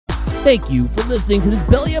Thank you for listening to this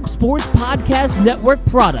Belly Up Sports Podcast Network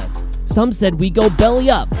product. Some said we go belly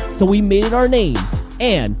up, so we made it our name,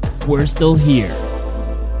 and we're still here.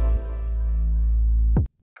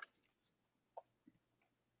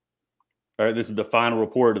 All right, this is the final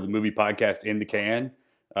report of the movie podcast In the Can.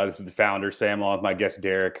 This is the founder, Sam, along with my guest,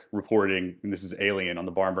 Derek, reporting, and this is Alien on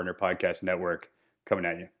the Barn Burner Podcast Network coming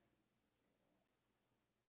at you.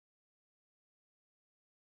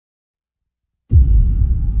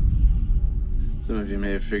 Some of you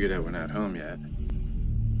may have figured out we're not home yet.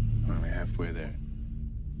 We're only halfway there.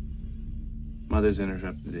 Mother's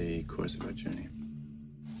interrupted the course of our journey.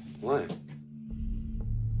 Why?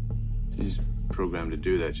 She's programmed to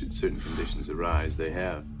do that should certain conditions arise. They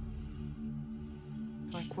have.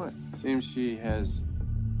 Like what? Seems she has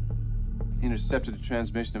intercepted a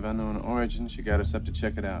transmission of unknown origin. She got us up to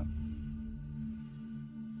check it out.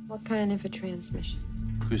 What kind of a transmission?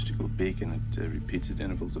 Acoustical beacon that repeats at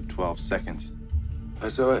intervals of 12 seconds.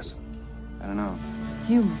 SOS? I don't know.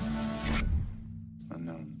 Human.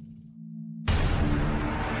 Unknown.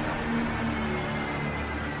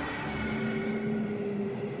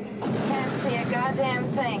 Can't see a goddamn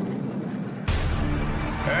thing.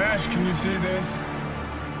 Ash, can you see this?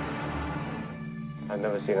 I've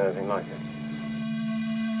never seen anything like it.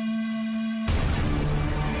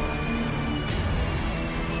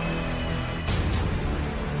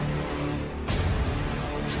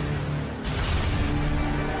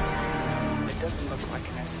 It doesn't look like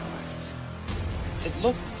an SOS. It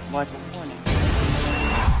looks like a warning.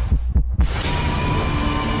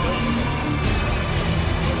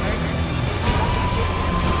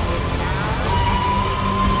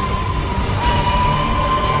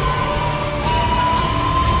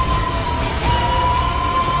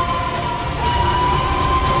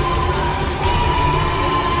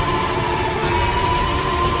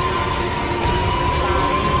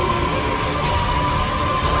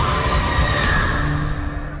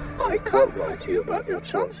 I can't lie to you about your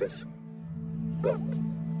chances, but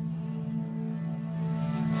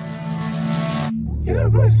you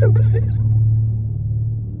have my sympathies.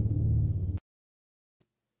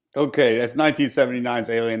 Okay, that's 1979's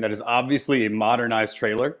Alien. That is obviously a modernized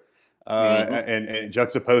trailer, and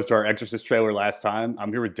juxtaposed to our Exorcist trailer last time.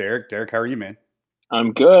 I'm here with Derek. Derek, how are you, man?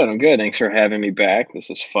 I'm good. Thanks for having me back. This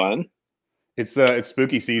is fun. It's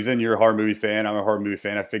spooky season. You're a horror movie fan. I'm a horror movie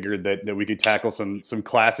fan. I figured that we could tackle some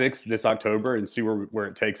classics this October and see where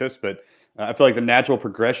it takes us. But I feel like the natural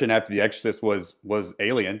progression after The Exorcist was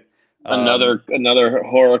Alien. Another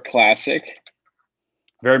horror classic.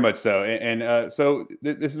 Very much so. So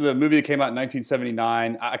this is a movie that came out in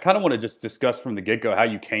 1979. I kind of want to just discuss from the get-go how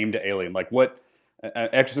you came to Alien. Like what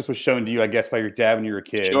Exorcist was shown to you, I guess, by your dad when you were a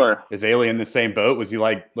kid. Sure. Is Alien the same boat? Was he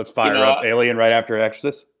like, let's fire up Alien right after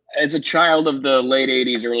Exorcist? As a child of the late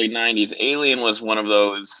 80s, early 90s, Alien was one of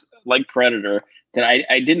those, like Predator, that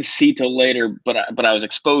I didn't see till later, but I was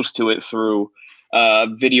exposed to it through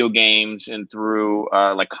video games and through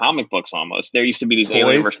like comic books almost. There used to be these Toys?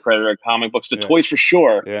 Alien vs. Predator comic books. The Yeah. toys for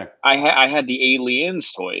sure. Yeah. I had the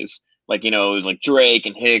Aliens toys. Like, it was like Drake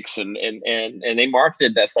and Hicks and they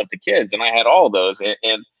marketed that stuff to kids. And I had all those.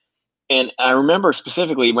 And I remember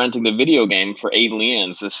specifically renting the video game for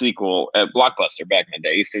Aliens, the sequel at Blockbuster back in the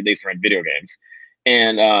day. They used to rent video games.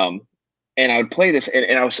 And I would play this,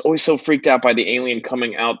 and I was always so freaked out by the alien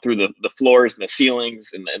coming out through the floors and the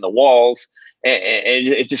ceilings and the walls. And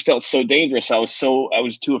it just felt so dangerous. I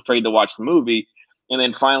was too afraid to watch the movie. And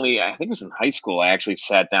then finally, I think it was in high school, I actually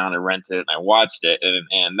sat down and rented it and I watched it.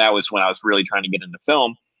 And that was when I was really trying to get into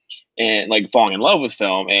film and like falling in love with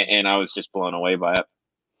film. And I was just blown away by it.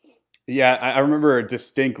 Yeah, I remember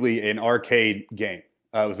distinctly an arcade game.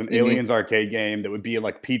 It was an Aliens arcade game that would be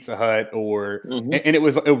like Pizza Hut and it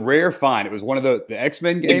was a rare find. It was one of the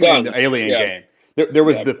X-Men game and the Alien game. There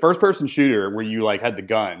was the first-person shooter where you like had the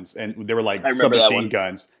guns and they were like submachine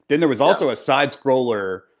guns. Then there was also a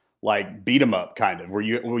side-scroller like beat 'em up kind of where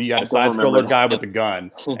you had a side-scroller guy with a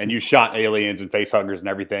gun and you shot aliens and face huggers and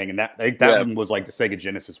everything. And that one was like the Sega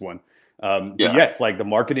Genesis one. But yes, like the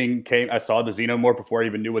marketing came. I saw the Xenomorph before I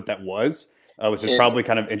even knew what that was, which is probably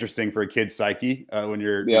kind of interesting for a kid's psyche when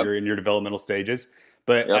you're in your developmental stages.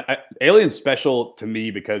 But Alien's special to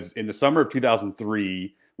me because in the summer of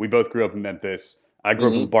 2003, we both grew up in Memphis. I grew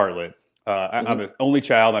up in Bartlett. I'm an only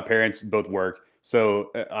child. My parents both worked.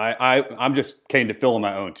 So I'm just came to fill on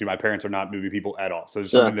my own too. My parents are not movie people at all. So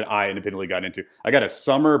it's something that I independently got into. I got a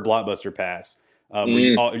summer Blockbuster pass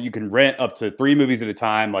where you can rent up to 3 movies at a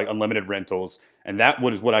time, like unlimited rentals. And that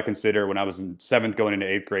was what I consider when I was in 7th going into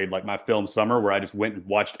 8th grade, like my film summer, where I just went and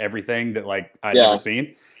watched everything that like I'd never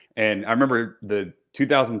seen. And I remember the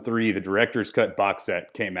 2003, the director's cut box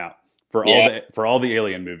set came out. for all the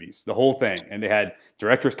Alien movies, the whole thing, and they had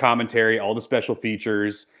director's commentary, all the special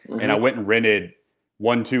features, and I went and rented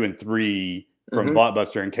 1, 2, and 3 from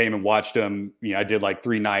Blockbuster and came and watched them. You know, I did like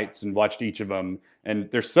 3 nights and watched each of them. And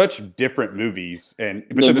they're such different movies, but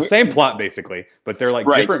they're the same plot basically, but they're like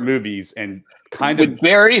different movies and with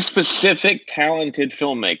very specific, talented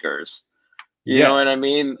filmmakers. You know what I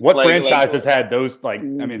mean? What franchises had those? Like, I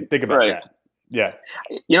mean, think about that. Yeah.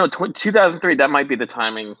 You know, 2003. That might be the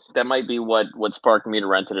timing. That might be what sparked me to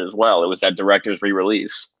rent it as well. It was that director's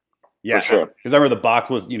re-release. Yeah, for sure. Because I remember the box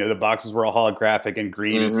was, the boxes were all holographic and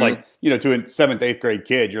green. It's like, to a 7th, 8th grade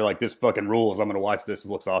kid, you're like, this fucking rules. I'm going to watch this. It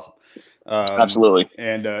looks awesome. Absolutely.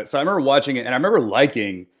 And so I remember watching it, and I remember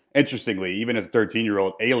liking, interestingly, even as a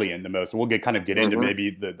 13-year-old, Alien the most. And we'll get into maybe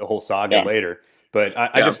the whole saga later. But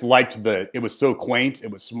I just liked it was so quaint. It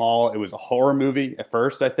was small. It was a horror movie at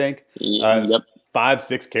first, I think. 5,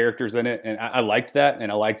 6 characters in it. And I liked that.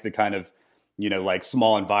 And I liked the kind of, like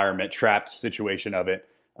small environment, trapped situation of it.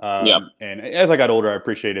 And as I got older, I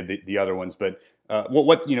appreciated the other ones. But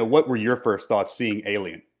what were your first thoughts seeing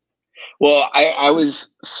Alien? Well,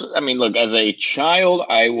 I mean, look, as a child,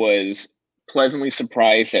 I was pleasantly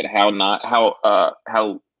surprised at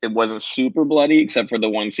how it wasn't super bloody, except for the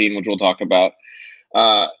one scene, which we'll talk about,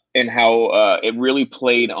 and how it really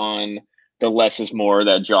played on the less is more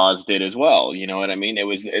that Jaws did as well. You know what I mean?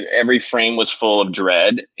 Every frame was full of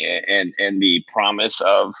dread and the promise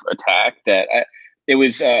of attack. It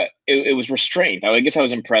was restraint. I guess I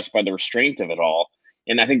was impressed by the restraint of it all,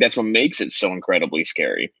 and I think that's what makes it so incredibly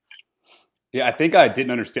scary. Yeah, I think I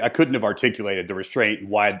didn't understand. I couldn't have articulated the restraint and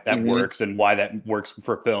why that works and why that works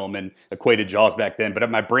for film and equated Jaws back then.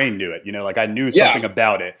 But my brain knew it. Like I knew something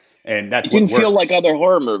about it, and that's it didn't feel like other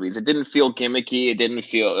horror movies. It didn't feel gimmicky. It didn't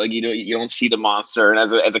feel like you don't see the monster. And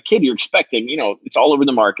as a kid, you're expecting. It's all over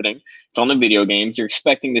the marketing. It's on the video games. You're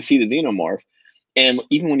expecting to see the xenomorph. And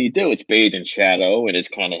even when you do, it's bathed in shadow and it's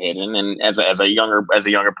kind of hidden. And as a younger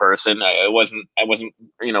person, I wasn't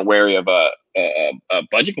wary of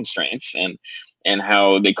budget constraints and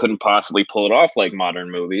how they couldn't possibly pull it off like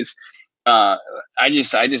modern movies. I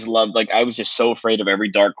just loved, like, I was just so afraid of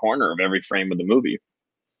every dark corner of every frame of the movie.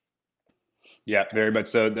 Yeah, very much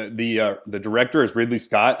so. The director is Ridley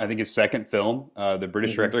Scott. I think his second film, the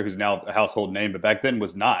British director, who's now a household name, but back then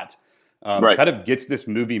was not. Kind of gets this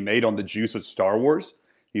movie made on the juice of Star Wars.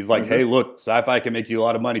 He's like, hey, look, sci-fi can make you a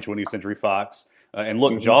lot of money, 20th Century Fox. And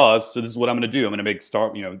look, Jaws, so this is what I'm going to do. I'm going to make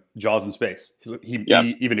Jaws in space. He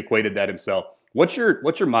even equated that himself. What's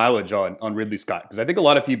your mileage on Ridley Scott? Because I think a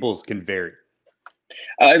lot of people's can vary.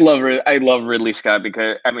 I love Ridley Scott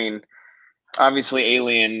because, I mean, obviously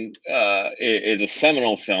Alien is a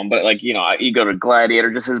seminal film, but you go to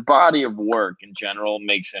Gladiator, just his body of work in general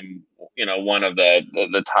makes him, one of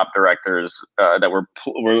the top directors that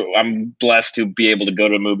I'm blessed to be able to go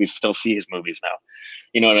to movies, still see his movies now.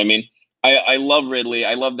 You know what I mean? I love Ridley.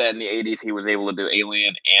 I love that in the 80s he was able to do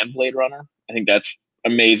Alien and Blade Runner. I think that's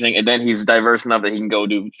amazing. And then he's diverse enough that he can go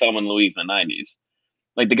do Thelma and Louise in the 90s.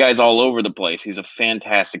 Like, the guy's all over the place. He's a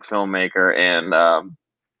fantastic filmmaker. And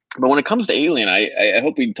but when it comes to Alien, I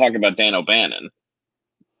hope we talk about Dan O'Bannon.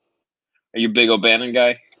 Are you a big O'Bannon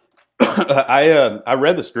guy? I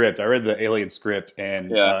read the script. I read the Alien script,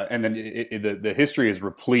 and then the history is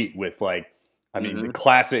replete with the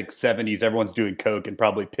classic 70s. Everyone's doing coke and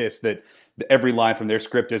probably pissed that every line from their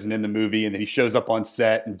script isn't in the movie, and then he shows up on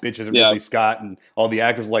set and bitches at Ridley Scott, and all the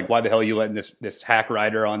actors are like, why the hell are you letting this hack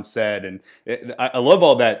writer on set? And I love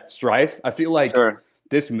all that strife. I feel like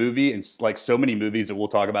this movie, and like so many movies that we'll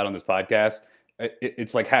talk about on this podcast,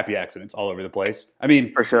 it's like happy accidents all over the place. I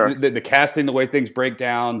mean, for sure, the casting, the way things break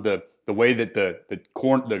down, the way that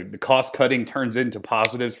the cost cutting turns into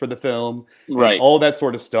positives for the film, right? All that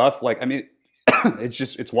sort of stuff. Like, I mean,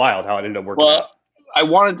 it's wild how it ended up working out. I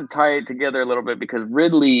wanted to tie it together a little bit because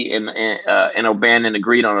Ridley and O'Bannon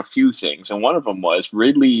agreed on a few things, and one of them was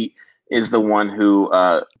Ridley is the one who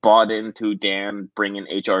bought into Dan bringing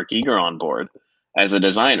H.R. Giger on board as a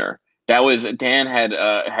designer. That was Dan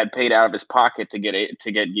had paid out of his pocket to get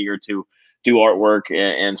Giger to do artwork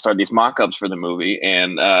and start these mock-ups for the movie,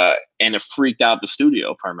 and it freaked out the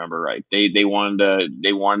studio, if I remember right. They didn't want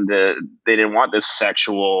this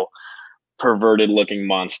sexual, perverted looking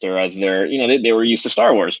monster as they were used to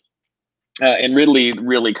Star Wars. And Ridley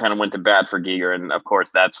really kind of went to bat for Giger, and of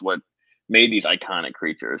course that's what made these iconic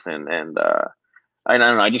creatures. And I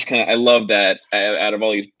don't know, I love that out of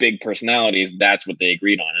all these big personalities, that's what they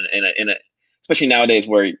agreed on. And especially nowadays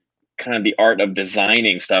where kind of the art of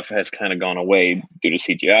designing stuff has kind of gone away due to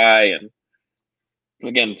CGI and,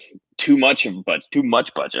 again, too much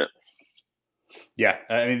budget. Yeah,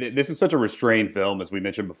 I mean, this is such a restrained film, as we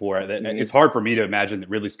mentioned before. That it's hard for me to imagine that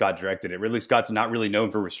Ridley Scott directed it. Ridley Scott's not really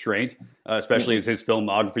known for restraint, especially as his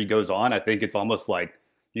filmography goes on. I think it's almost like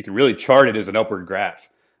you can really chart it as an upward graph.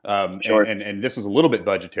 Sure. And this was a little bit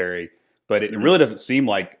budgetary, but it really doesn't seem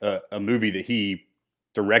like a movie that he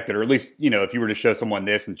directed, or at least, if you were to show someone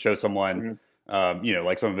this and show someone,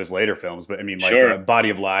 like some of his later films, but I mean, like Body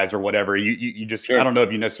of Lies or whatever, you just, I don't know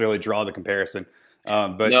if you necessarily draw the comparison.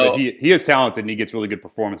 But he is talented and he gets really good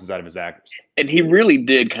performances out of his actors. And he really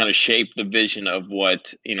did kind of shape the vision of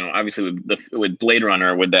what, obviously with Blade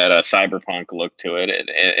Runner, with that cyberpunk look to it,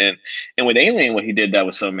 and with Alien, what he did that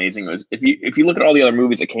was so amazing was if you look at all the other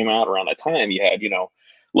movies that came out around that time, you had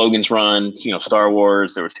Logan's Run, Star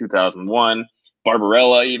Wars, there was 2001,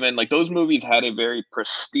 Barbarella, even like those movies had a very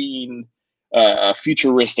pristine,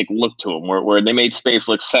 futuristic look to them, where they made space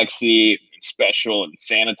look sexy, special, and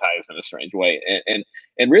sanitized in a strange way,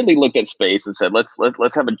 and really looked at space and said, let's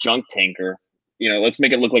have a junk tanker, let's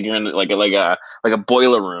make it look like you're in like a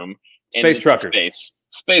boiler room. Space truckers.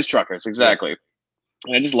 Space truckers, exactly. Yeah.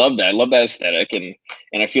 And I just love that. I love that aesthetic, and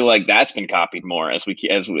I feel like that's been copied more as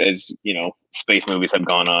space movies have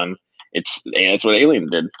gone on. That's what Alien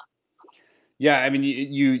did. Yeah, I mean,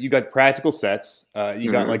 you got practical sets.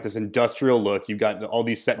 You got like this industrial look. You've got all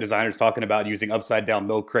these set designers talking about using upside down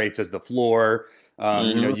milk crates as the floor.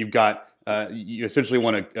 You've got you essentially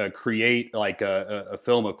want to create like a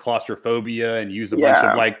film of claustrophobia and use a bunch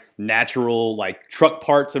of like natural like truck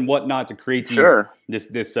parts and whatnot to create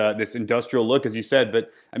this industrial look, as you said.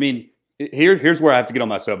 But I mean, here's where I have to get on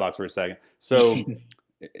my soapbox for a second. So.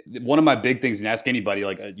 One of my big things, and ask anybody,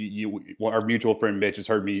 like our mutual friend Mitch has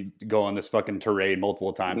heard me go on this fucking tirade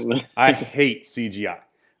multiple times. I hate CGI.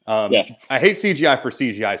 Yes. I hate CGI for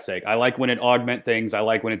CGI's sake. I like when it augments things. I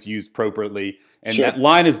like when it's used appropriately. And that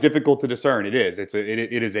line is difficult to discern. It is. It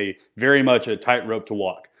is a very much a tightrope to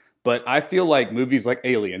walk. But I feel like movies like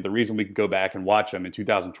Alien, the reason we can go back and watch them in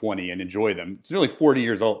 2020 and enjoy them, it's nearly 40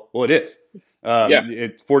 years old. Well, it is.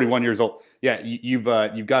 It's 41 years old. Yeah, you've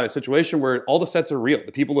got a situation where all the sets are real.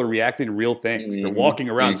 The people are reacting to real things. They're walking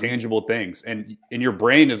around tangible things, and your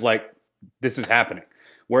brain is like, this is happening.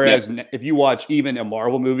 Whereas if you watch even a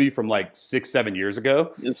Marvel movie from like 6-7 years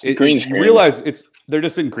ago, you realize they're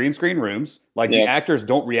just in green screen rooms. Like the actors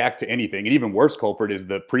don't react to anything. And even worse culprit is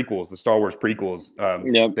the prequels, the Star Wars prequels.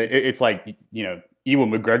 It's like,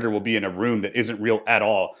 Ewan McGregor will be in a room that isn't real at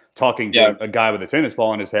all, talking to a guy with a tennis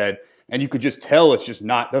ball on his head. And you could just tell it's just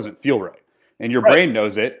doesn't feel right. And your brain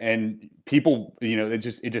knows it. And people, it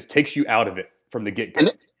just takes you out of it from the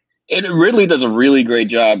get-go. And Ridley does a really great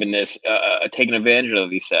job in this, taking advantage of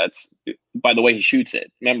these sets by the way he shoots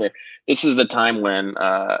it. Remember, this is the time when,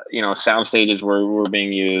 sound stages were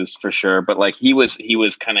being used for sure. But like he was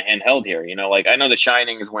kind of handheld here, like I know The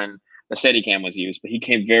Shining is when the Steadicam was used, but he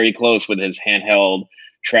came very close with his handheld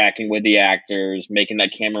tracking with the actors, making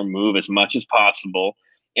that camera move as much as possible,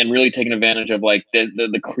 and really taking advantage of like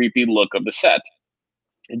the creepy look of the set.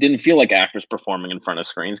 It didn't feel like actors performing in front of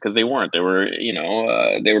screens because they weren't. They were,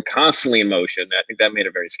 they were constantly in motion. I think that made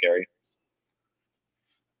it very scary.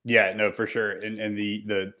 Yeah, no, for sure. And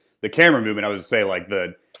the camera movement, I was to say, like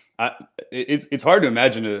it's hard to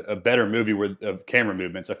imagine a better movie of camera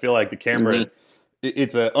movements. I feel like the camera,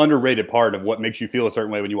 it's an underrated part of what makes you feel a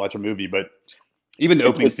certain way when you watch a movie. But even the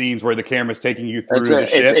opening scenes where the camera's taking you through the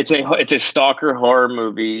ship. It's a stalker horror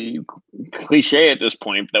movie cliche at this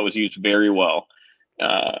point that was used very well.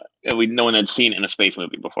 No one had seen in a space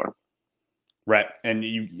movie before. Right. And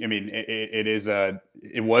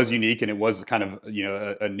it was unique, and it was kind of,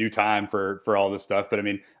 a new time for all this stuff. But I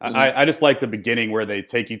mean, I just like the beginning where they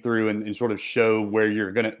take you through and sort of show where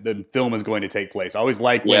the film is going to take place. I always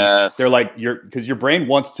like when they're like, because your brain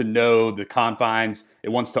wants to know the confines. It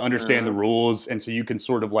wants to understand the rules. And so you can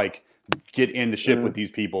sort of like get in the ship with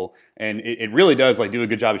these people. And it really does like do a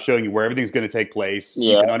good job of showing you where everything's going to take place. So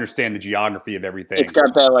you can understand the geography of everything. It's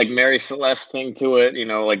got that like Mary Celeste thing to it,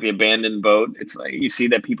 like the abandoned boat. It's like you see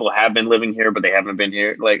that people have been living here, but they haven't been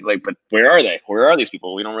here. But where are they? Where are these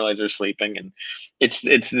people? We don't realize they're sleeping. And it's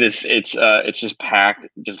just packed,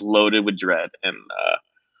 just loaded with dread. And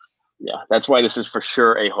that's why this is for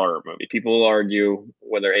sure a horror movie. People will argue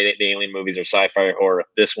whether the Alien movies are sci-fi or horror.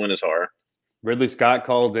 This one is horror. Ridley Scott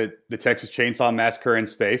called it the Texas Chainsaw Massacre in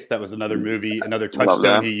space. That was another movie, another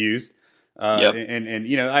touchstone he used.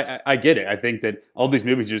 And I get it. I think that all these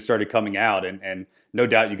movies just started coming out, and no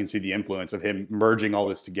doubt you can see the influence of him merging all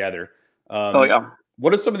this together.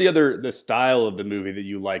 What are some of the style of the movie that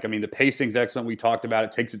you like? I mean, the pacing's excellent. We talked about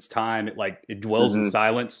it. Takes its time. It dwells in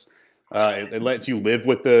silence. It lets you live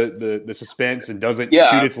with the suspense and doesn't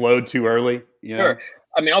shoot its load too early. Sure.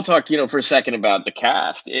 I mean, I'll talk, for a second about the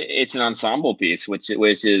cast. It's an ensemble piece, which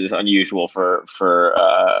is unusual for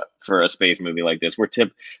a space movie like this.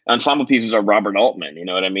 Ensemble pieces are Robert Altman. You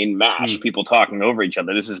know what I mean? MASH, people talking over each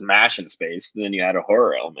other. This is MASH in space. Then you add a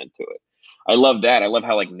horror element to it. I love that. I love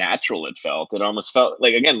how natural it felt. It almost felt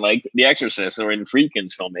like The Exorcist or in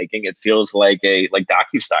Friedkin's filmmaking. It feels like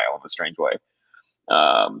docu-style in a strange way.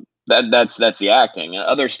 That's the acting.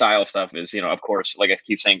 Other style stuff is, of course, like I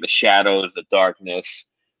keep saying, the shadows, the darkness,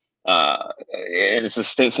 and it's the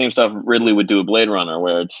same stuff Ridley would do with Blade Runner,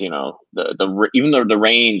 where it's even though the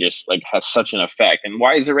rain just has such an effect. And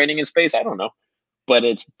why is it raining in space? I don't know, but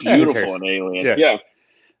it's beautiful in Alien. Yeah.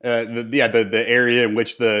 The area in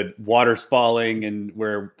which the water's falling and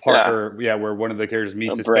where where one of the characters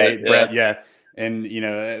meets his fate. Brett, and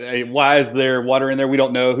why is there water in there? We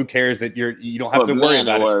don't know. Who cares? That you don't have to worry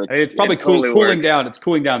about it. It's probably cooling down. It's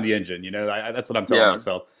cooling down the engine. That's what I'm telling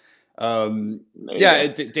myself. Dan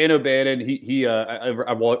O'Bannon.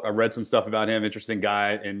 I read some stuff about him. Interesting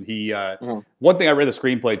guy. And he. One thing I read the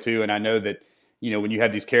screenplay too, and I know that when you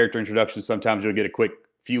have these character introductions, sometimes you'll get a quick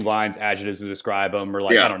few lines, adjectives to describe them, or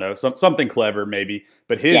I don't know, something clever maybe.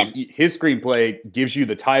 But his screenplay gives you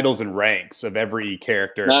the titles and ranks of every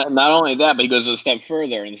character. Not only that, but he goes a step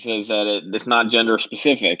further and says that it's not gender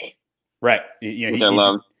specific. Right. Which I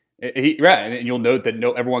love. And you'll note that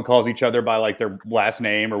everyone calls each other by their last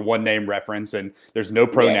name or one name reference, and there's no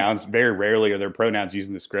pronouns. Very rarely are there pronouns used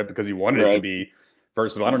in the script because he wanted it to be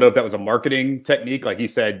versatile. I don't know if that was a marketing technique, like he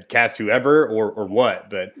said, cast whoever or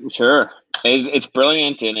what, but sure. It's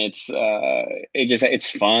brilliant, and it's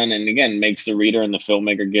fun, and again makes the reader and the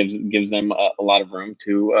filmmaker gives them a lot of room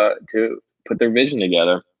to put their vision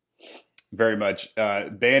together. Very much.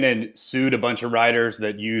 Bannon sued a bunch of writers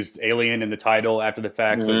that used Alien in the title after the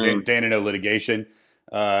fact, so Dan no litigation.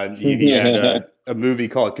 He had a movie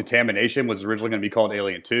called Contamination, was originally going to be called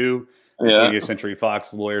Alien 2. 20th Century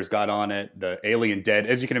Fox lawyers got on it. The Alien Dead,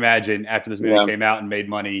 as you can imagine, after this movie came out and made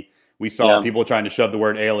money, we saw people trying to shove the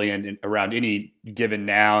word alien around any given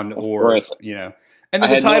noun and then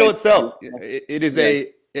the title itself. It is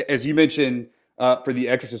as you mentioned for the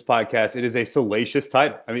Exorcist podcast, it is a salacious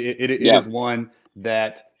title. I mean, it is one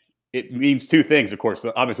that it means two things, of course.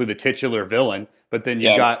 Obviously, the titular villain, but then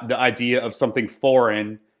you got the idea of something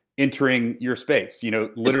foreign entering your space,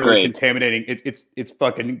 literally contaminating. It's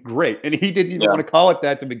fucking great. And he didn't even want to call it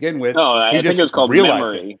that to begin with. No, I think it was called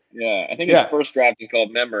Memory. Yeah, I think his first draft is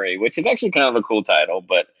called Memory, which is actually kind of a cool title,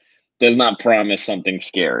 but does not promise something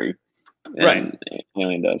scary. Right. It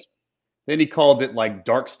really does. Then he called it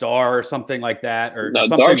Dark Star or something like that.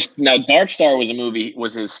 Dark Star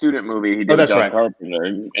was his student movie he did with John Carpenter,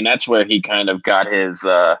 and that's where he kind of got his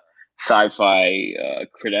sci-fi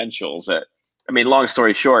credentials. Long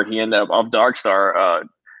story short, he ended up off Dark Star.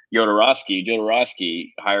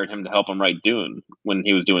 Jodorowsky hired him to help him write Dune when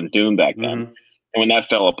he was doing Dune back then. And when that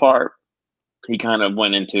fell apart, he kind of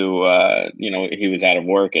went into, he was out of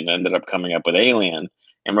work and ended up coming up with Alien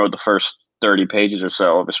and wrote the first 30 pages or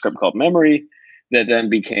so of a script called Memory that then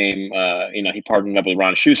became, he partnered up with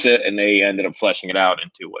Ron Shusett and they ended up fleshing it out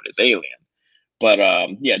into what is Alien. But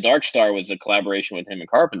Dark Star was a collaboration with him and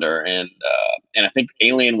Carpenter, and I think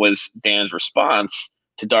Alien was Dan's response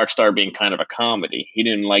to Dark Star being kind of a comedy. He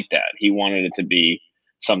didn't like that. He wanted it to be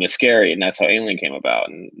something scary, and that's how Alien came about.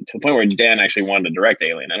 And to the point where Dan actually wanted to direct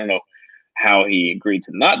Alien. I don't know how he agreed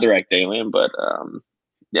to not direct Alien, but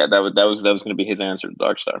that was going to be his answer to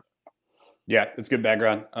Dark Star. Yeah, that's good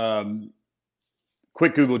background.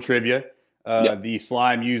 Quick Google trivia: the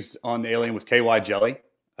slime used on the Alien was KY jelly.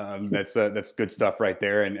 That's good stuff right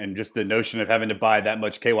there. And just the notion of having to buy that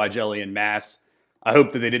much KY jelly in mass. I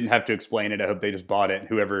hope that they didn't have to explain it. I hope they just bought it.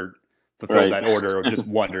 Whoever fulfilled that order just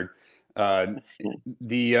wondered.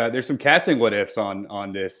 There's some casting what ifs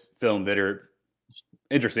on this film that are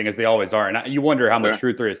interesting, as they always are. And you wonder how much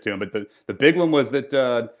truth there is to them. But the big one was that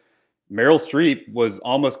Meryl Streep was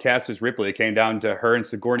almost cast as Ripley. It came down to her and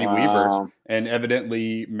Sigourney Weaver, and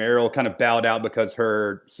evidently Meryl kind of bowed out because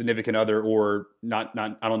her significant other, or not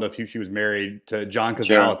I don't know if she was married to John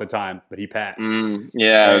Cazale at the time, but he passed.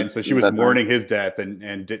 And so she was mourning his death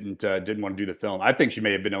and didn't want to do the film. I think she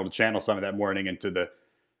may have been able to channel some of that mourning into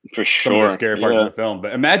some of the scary parts of the film.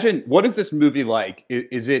 But imagine, what is this movie like?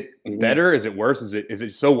 Is it better? Is it worse? Is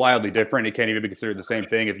it so wildly different it can't even be considered the same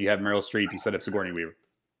thing if you have Meryl Streep instead of Sigourney Weaver?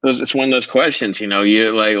 It's one of those questions, you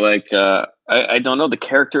I don't know. The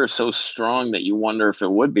character is so strong that you wonder if it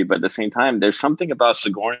would be, but at the same time, there's something about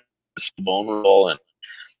Sigourney that's vulnerable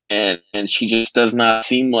and she just does not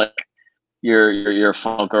seem like your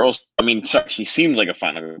final girl. I mean, sorry, she seems like a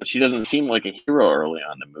final girl, but she doesn't seem like a hero early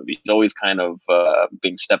on in the movie. She's always kind of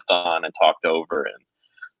being stepped on and talked over,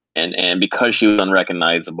 and because she was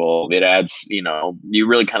unrecognizable, it adds, you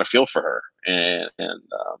really kind of feel for her, and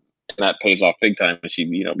that pays off big time when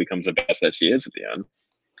she becomes the best that she is at the end.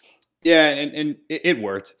 Yeah, and it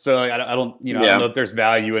worked. So I don't I don't know if there's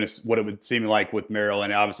value in what it would seem like with Meryl,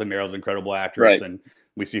 and obviously Meryl's an incredible actress, and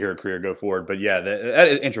we see her career go forward. But yeah, that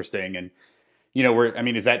is interesting, and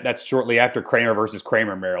that's shortly after Kramer versus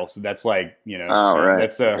Kramer Meryl, so that's like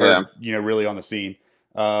that's her really on the scene.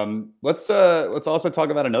 Let's also talk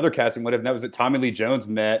about another casting and that was that Tommy Lee Jones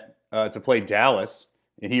met to play Dallas,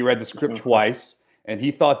 and he read the script twice, and he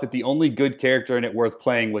thought that the only good character in it worth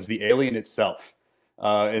playing was the alien itself.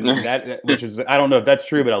 And that, which is, I don't know if that's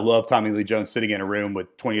true, but I love Tommy Lee Jones sitting in a room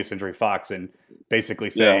with 20th Century Fox and basically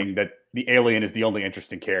saying that the alien is the only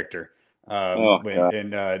interesting character. I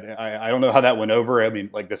don't know how that went over. I mean,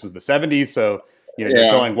 like, this was the 70s, so you're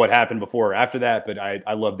telling what happened before or after that, but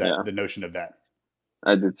I love that the notion of that.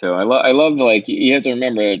 I did too. I love like, you have to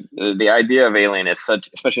remember the idea of Alien is such,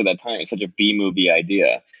 especially at that time, it's such a B movie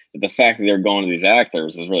idea. But the fact that they're going to these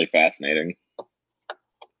actors is really fascinating.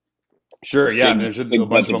 Sure, yeah. There's a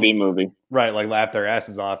bunch of B movie, right? Like, laugh their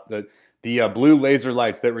asses off. The blue laser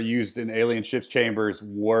lights that were used in alien ships' chambers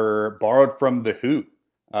were borrowed from the Who.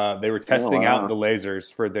 They were testing out the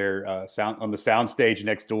lasers for their sound on the sound stage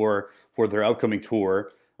next door for their upcoming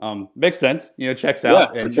tour. Makes sense, checks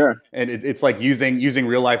out. Yeah, for sure. And it's like using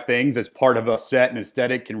real life things as part of a set and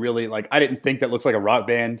aesthetic can really, like, I didn't think that looks like a rock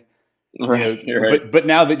band. Right. But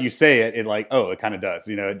now that you say it, it kind of does.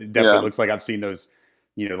 It definitely looks like I've seen those.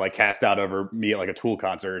 Like cast out over me at like a Tool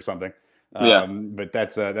concert or something. But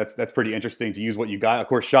that's pretty interesting to use what you got. Of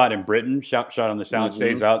course, shot in Britain, shot on the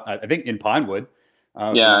soundstage out, I think, in Pinewood. If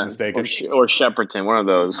I'm not mistaken. Or Shepperton, one of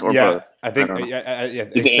those. Or both. I think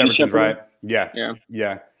Shepperton's right.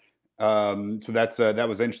 Yeah. So that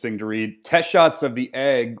was interesting to read. Test shots of the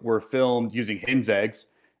egg were filmed using hen's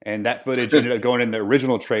eggs, and that footage ended up going in the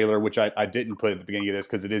original trailer, which I didn't put at the beginning of this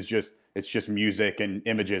because it's just music and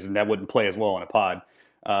images, and that wouldn't play as well on a pod.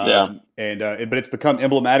 But it's become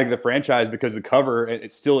emblematic of the franchise because the cover,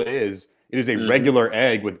 it still is. It is a regular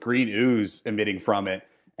egg with green ooze emitting from it.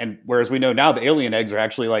 And whereas we know now the alien eggs are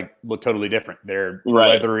actually look totally different. They're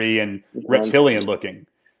leathery and reptilian looking.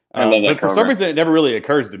 But for some reason, it never really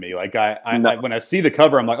occurs to me. Like when I see the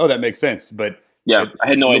cover, I'm like, oh, that makes sense. But I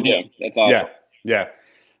had no idea. That's awesome. Yeah.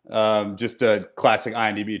 Just a classic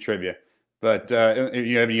IMDb trivia. But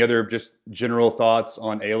you have any other just general thoughts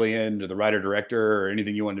on Alien or the writer director or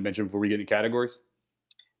anything you wanted to mention before we get into categories?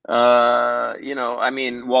 Walter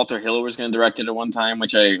Hill was going to direct it at one time,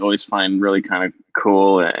 which I always find really kind of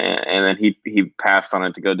cool. And then he passed on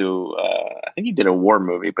it to go do, I think he did a war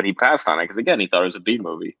movie, but he passed on it because, again, he thought it was a B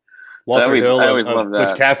movie. Walter Hill, I always love that.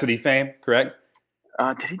 Butch Cassidy fame, correct?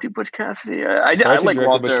 Did he do Butch Cassidy? I like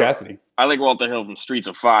Walter. Butch Cassidy. I like Walter Hill from Streets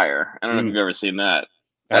of Fire. I don't know if you've ever seen that.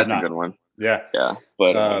 That's a good one. Yeah.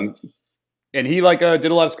 But and he did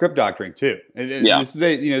a lot of script doctoring too. This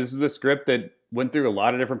is a script that went through a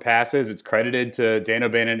lot of different passes. It's credited to Dan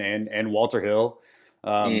O'Bannon and Walter Hill.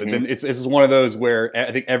 But then this is one of those where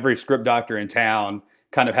I think every script doctor in town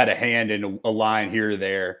kind of had a hand in a line here or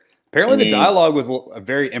there. Apparently the dialogue was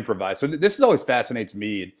very improvised. So this always fascinates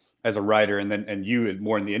me as a writer, and you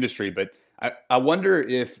more in the industry. But I wonder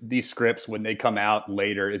if these scripts, when they come out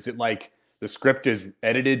later, is it like the script is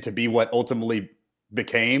edited to be what ultimately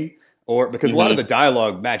became, or because a lot of the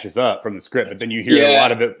dialogue matches up from the script, but then you hear a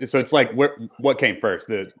lot of it. So it's like, what came first?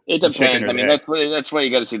 It depends. I mean, that's why you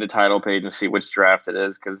got to see the title page and see which draft it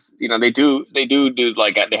is. Cause they do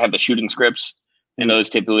like, they have the shooting scripts and those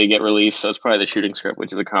typically get released. So it's probably the shooting script,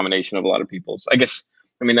 which is a combination of a lot of people's, I guess.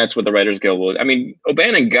 I mean, that's what the Writers Guild will. I mean,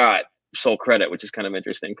 O'Bannon got sole credit, which is kind of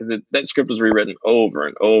interesting because that script was rewritten over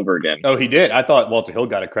and over again. Oh, he did? I thought Walter Hill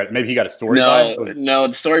got a credit. Maybe he got a story by? No,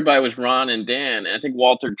 the story by was Ron and Dan, and I think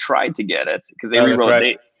Walter tried to get it because they rewrote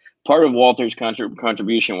it. Part of Walter's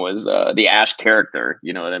contribution was the Ash character,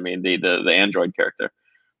 you know what I mean, the android character.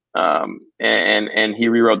 And he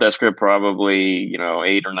rewrote that script probably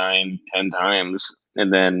 8 or 9, 10 times,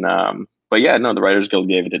 and then but yeah, no, the Writers Guild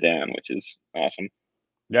gave it to Dan, which is awesome.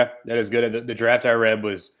 Yeah, that is good. The draft I read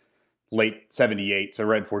was late 78, so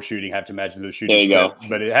right before shooting. I have to imagine the shooting script,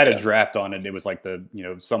 but it had a draft on it. It was like the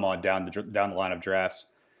some odd down the line of drafts.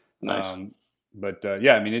 Nice. I mean,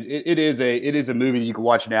 it is a movie that you can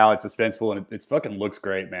watch now. It's suspenseful and it fucking looks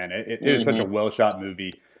great, man. It is such a well shot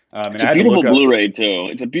movie. And it's a beautiful Blu-ray too.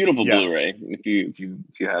 It's a beautiful Blu-ray if you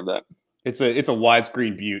have that. It's a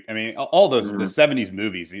widescreen beaut. I mean, all those the 70s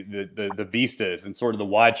movies, the vistas and sort of the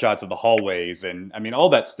wide shots of the hallways, and I mean all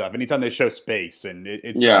that stuff. Anytime they show space, and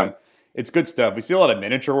it's good stuff. We see a lot of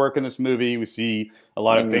miniature work in this movie. We see a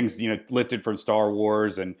lot of things, lifted from Star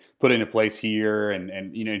Wars and put into place here. And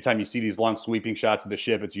anytime you see these long sweeping shots of the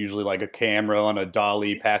ship, it's usually like a camera on a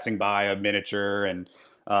dolly passing by a miniature, and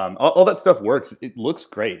all that stuff works. It looks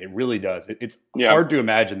great. It really does. It's hard to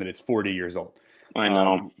imagine that it's 40 years old. I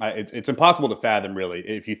know. It's impossible to fathom, really,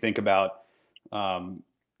 if you think about,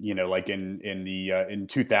 like in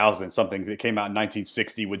 2000, something that came out in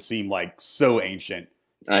 1960 would seem like so ancient.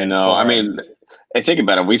 I know. I mean, I think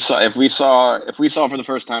about it. If we saw for the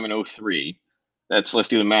first time in 2003, let's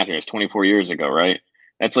do the math here. It's 24 years ago, right?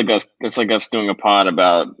 That's like us doing a pod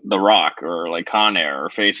about The Rock or like Con Air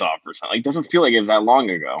or Face Off or something. Like, it doesn't feel like it was that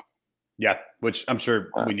long ago. Yeah, which I'm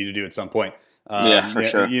sure we need to do at some point. For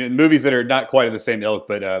sure. Movies that are not quite of the same ilk,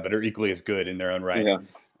 but are equally as good in their own right.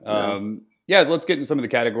 So let's get into some of the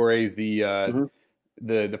categories.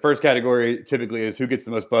 The first category typically is who gets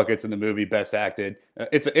the most buckets in the movie, best acted.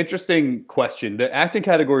 It's an interesting question. The acting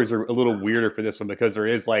categories are a little weirder for this one because there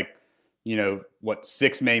is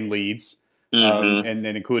 6 main leads, and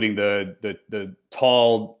then including the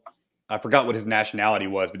tall. I forgot what his nationality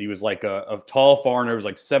was, but he was like a tall foreigner. He was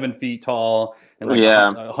like 7 feet tall and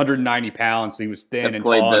 190 pounds. So he was thin and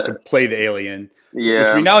tall and could play the alien,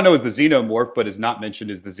 which we now know is the xenomorph, but is not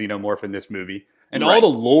mentioned as the xenomorph in this movie. And all the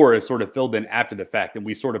lore is sort of filled in after the fact, and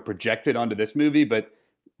we sort of projected onto this movie. But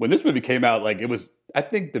when this movie came out, I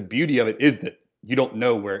think the beauty of it is that you don't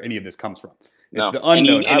know where any of this comes from. It's the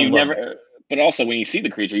unknown. But also when you see the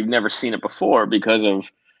creature, you've never seen it before because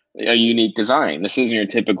of a unique design. This isn't your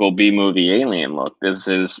typical B-movie alien look. This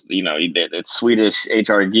is, it's Swedish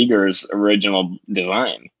H.R. Giger's original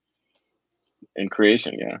design and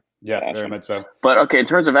creation. Yeah, awesome. Very much so. But okay, in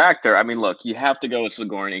terms of actor, I mean, look, you have to go with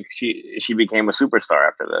Sigourney. She became a superstar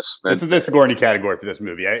after this. This is the Sigourney category for this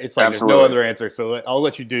movie. It's like Absolutely. There's no other answer. So I'll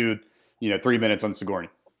let you do 3 minutes on Sigourney.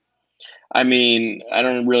 I mean,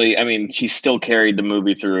 she still carried the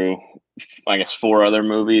movie through, I guess, 4 other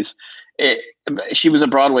movies. She was a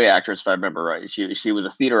Broadway actress, if I remember right. She was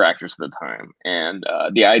a theater actress at the time, and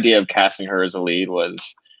the idea of casting her as a lead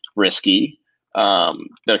was risky.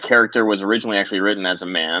 The character was originally actually written as a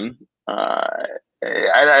man. I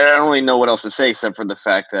don't really know what else to say except for the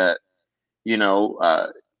fact that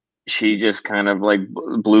she just kind of like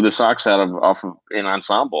blew the socks off of an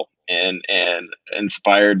ensemble and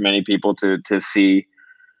inspired many people to see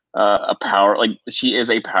she is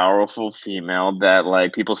a powerful female that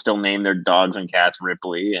like people still name their dogs and cats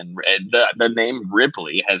Ripley, and the name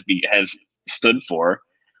Ripley has stood for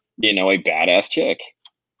a badass chick.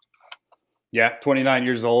 Yeah, 29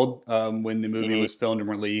 years old when the movie was filmed and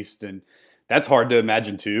released, and that's hard to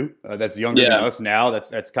imagine too. That's younger than us now.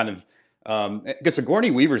 That's kind of I guess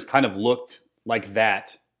Sigourney Weaver's kind of looked like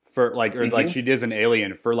that for like she did an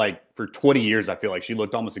Alien for 20 years. I feel like she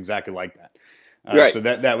looked almost exactly like that. Right. So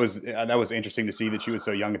that was interesting to see that she was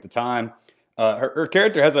so young at the time. Her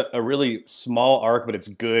character has a really small arc, but it's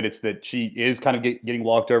good. It's that she is kind of getting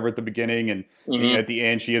walked over at the beginning, and at the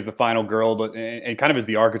end, she is the final girl, and kind of is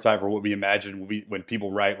the archetype for what we imagine when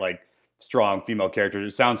people write like strong female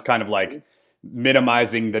characters. It sounds kind of like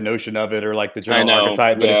minimizing the notion of it or like the general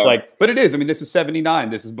archetype, but it's like, but it is. I mean, this is 79.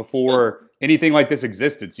 This is before anything like this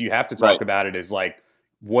existed, so you have to talk about it as like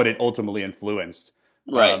what it ultimately influenced.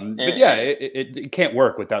 Right. But yeah, it can't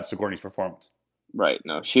work without Sigourney's performance. Right.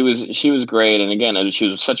 No, she was great, and again, she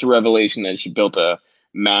was such a revelation that she built a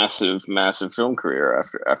massive film career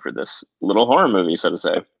after this little horror movie, so to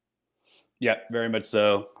say. Yeah, very much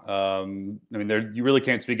so. I mean, you really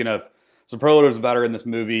can't speak enough superlatives about her in this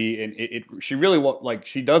movie, and she really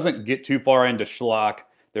she doesn't get too far into schlock.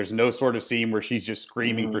 There's no sort of scene where she's just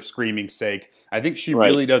screaming for screaming's sake. I think she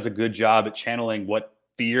really does a good job at channeling what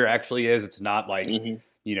fear actually is. It's not like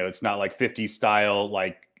it's not like 50s style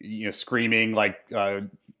screaming like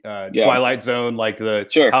Twilight Zone, like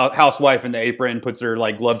the housewife in the apron puts her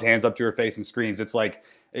like gloved hands up to her face and screams. It's like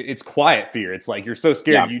it's quiet fear. It's like you're so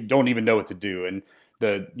scared you don't even know what to do. And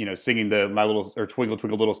the singing the My Little or Twinkle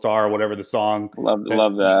Twinkle Little Star or whatever the song. Love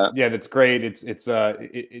that. Yeah, that's great. It's I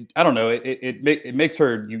don't know. It makes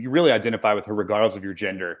her you really identify with her regardless of your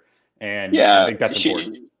gender, and I think that's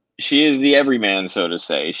important. She is the everyman, so to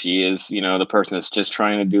say. She is, the person that's just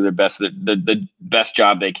trying to do their best, the best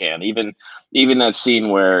job they can. Even that scene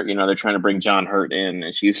where, they're trying to bring John Hurt in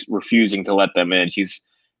and she's refusing to let them in. She's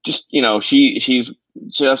just, she's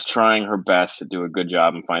just trying her best to do a good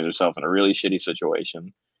job and finds herself in a really shitty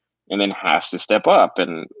situation and then has to step up.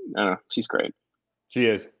 And she's great. She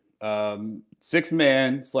is.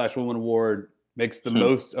 6-man/woman award makes the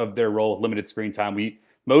most of their role with limited screen time.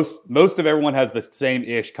 Most of everyone has the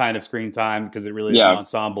same-ish kind of screen time because it really is an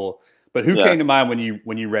ensemble. But who came to mind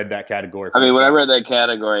when you read that category? When I read that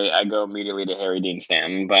category, I go immediately to Harry Dean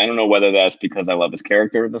Stanton. But I don't know whether that's because I love his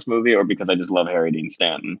character in this movie or because I just love Harry Dean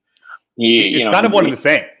Stanton. It's kind of one and the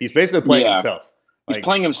same. He's basically playing himself. He's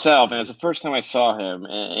playing himself, and it's the first time I saw him.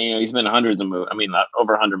 And he's been in hundreds of movies. I mean, not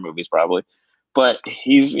over 100 movies probably. But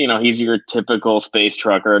he's your typical space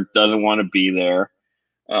trucker. Doesn't want to be there.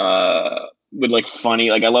 With like funny,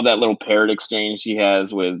 like I love that little parrot exchange he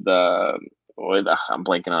has with I'm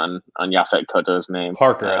blanking on Yaphet Kotto's name.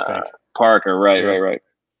 Parker, I think. Parker, right.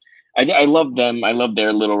 I love them. I love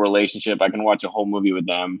their little relationship. I can watch a whole movie with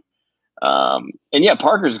them.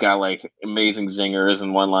 Parker's got like amazing zingers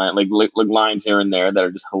and one line, like lines here and there that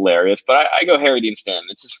are just hilarious. But I go Harry Dean Stanton.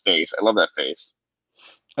 It's his face. I love that face.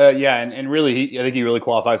 And really, I think he really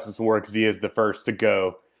qualifies this work because he is the first to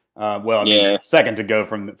go. Second to go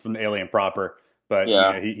from the Alien proper. But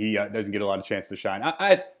he doesn't get a lot of chance to shine.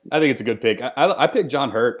 I think it's a good pick. I picked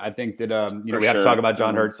John Hurt. I think that we have to talk about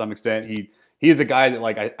John Hurt to some extent. He is a guy that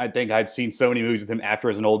like I think I'd seen so many movies with him after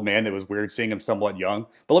as an old man that was weird seeing him somewhat young.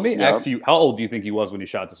 But let me ask you, how old do you think he was when he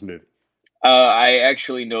shot this movie? I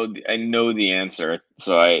actually know the answer,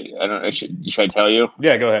 so I don't know. Should I tell you?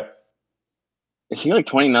 Yeah, go ahead. Is he like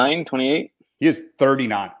 29, 28? He is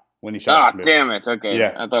 39 when he shot this movie. Damn it! Okay,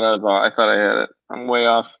 yeah, I thought I had it. I'm way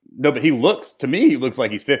off. No, but he looks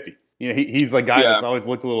like he's 50. He's like a guy that's always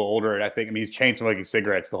looked a little older. And I think, he's chain smoking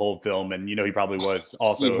cigarettes the whole film. And, he probably was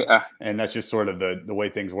also. And that's just sort of the way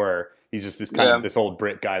things were. He's just this kind of this old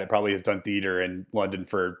Brit guy that probably has done theater in London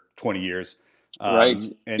for 20 years. Right.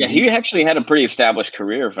 And he actually had a pretty established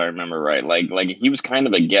career, if I remember right. Like he was kind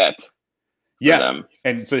of a get. Yeah.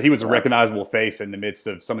 And so he was a recognizable face in the midst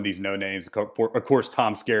of some of these no names. Of course,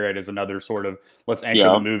 Tom Skerritt is another sort of let's anchor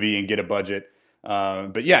the movie and get a budget.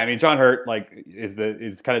 But John Hurt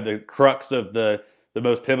is kind of the crux of the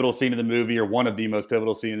most pivotal scene in the movie, or one of the most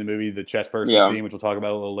pivotal scene in the movie, the chest burster scene, which we'll talk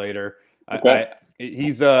about a little later. Okay.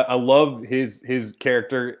 I love his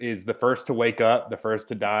character is the first to wake up, the first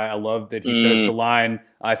to die. I love that he says the line,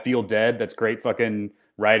 "I feel dead." That's great fucking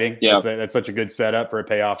writing. Yeah. That's such a good setup for a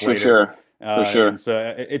payoff later. For sure. And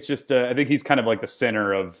so it's just, I think he's kind of like the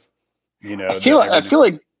center of, I feel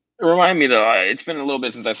like, remind me though, it's been a little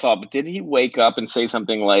bit since I saw it, but did he wake up and say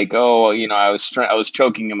something like, "Oh, I was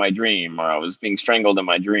choking in my dream," or "I was being strangled in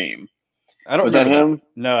my dream"? I don't. Was that him?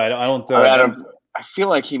 No, I don't. I feel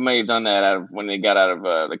like he may have done that when they got out of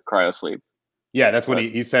the cryo sleep. Yeah, that's what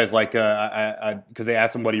he says. Like, because they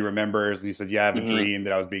asked him what he remembers, and he said, "Yeah, I have a dream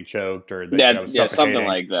that I was being choked, or that I was suffocating." Something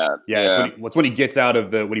like that. Yeah, it's when he gets out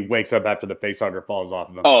of when he wakes up after the facehugger falls off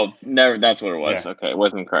of him. Oh, never. That's what it was. Yeah. Okay, it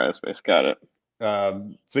wasn't cryospace. Got it.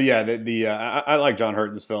 I like John Hurt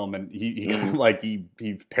in this film, and he kind of like he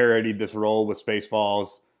parodied this role with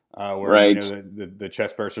Spaceballs, where the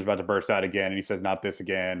chest burster is about to burst out again, and he says, "Not this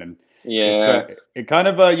again," and it kind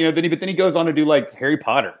of then he goes on to do like Harry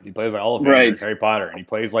Potter. He plays like all of Harry Potter, and he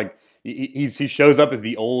plays like he shows up as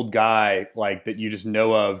the old guy like that you just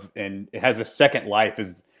know of, and it has a second life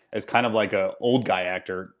as kind of like a old guy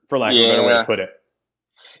actor, for lack of a better way to put it.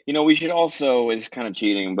 We should also, it's kind of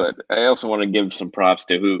cheating, but I also want to give some props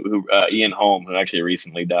to who Ian Holm, who actually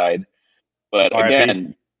recently died. But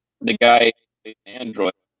again, the guy,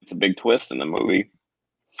 Android, it's a big twist in the movie.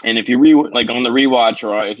 And if you on the rewatch,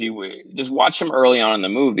 or if you just watch him early on in the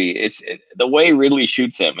movie, the way Ridley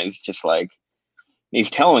shoots him is just like, he's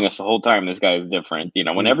telling us the whole time this guy is different.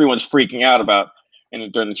 When everyone's freaking out about,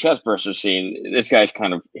 and during the chest burster scene, this guy's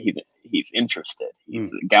kind of he's interested.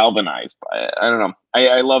 He's galvanized by it. I don't know.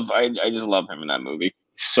 I just love him in that movie.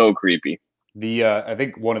 So creepy. I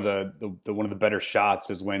think one of the better shots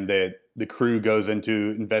is when the crew goes in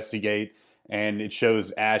to investigate, and it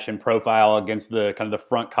shows Ash in profile against the kind of the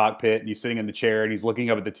front cockpit, and he's sitting in the chair and he's looking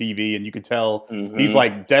up at the TV, and you can tell he's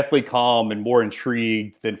like deathly calm and more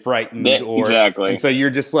intrigued than frightened. Exactly. And so you're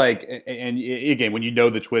just like, and again, when you know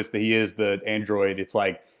the twist that he is the android, it's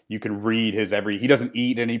like you can read he doesn't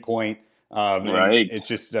eat at any point. Right. It's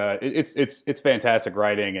just it's fantastic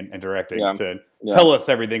writing and directing to tell us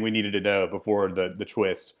everything we needed to know before the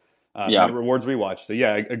twist. And it rewards rewatch. So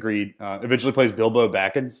agreed. Eventually plays Bilbo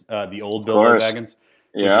Baggins, the old Bilbo Baggins,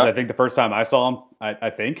 which is I think the first time I saw him. I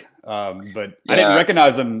think, but I didn't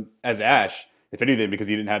recognize him as Ash, if anything, because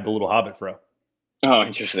he didn't have the little Hobbit fro. Oh,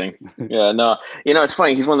 interesting. Yeah, no, it's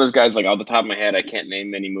funny. He's one of those guys. Like off the top of my head, I can't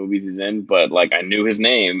name many movies he's in, but like I knew his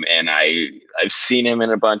name, and I've seen him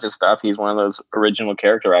in a bunch of stuff. He's one of those original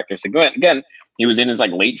character actors. Again, he was in his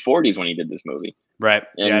like late 40s when he did this movie. Right.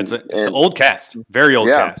 It's an old cast, very old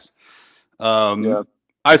cast. I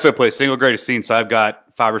also play single greatest scene, so I've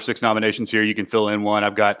got 5 or 6 nominations here. You can fill in one.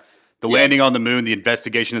 I've got the landing on the moon, the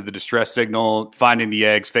investigation of the distress signal, finding the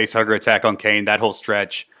eggs, facehugger attack on Kane, that whole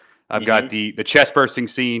stretch. I've got the chest bursting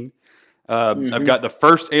scene. I've got the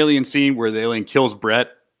first alien scene where the alien kills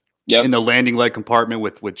Brett in the landing leg compartment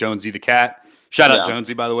with Jonesy the cat. Shout out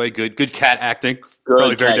Jonesy, by the way. Good cat acting.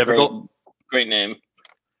 Probably very difficult. Great name.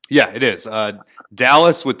 Yeah, it is.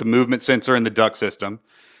 Dallas with the movement sensor and the duct system.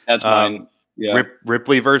 That's mine. Yeah.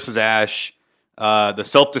 Ripley versus Ash. The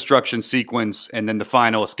self-destruction sequence, and then the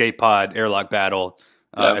final escape pod airlock battle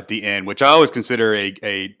at the end, which I always consider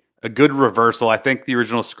a good reversal. I think the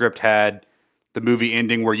original script had the movie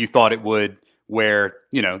ending where you thought it would, where,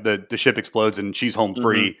 you know, the ship explodes and she's home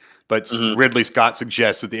free. But Ridley Scott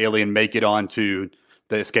suggests that the alien make it onto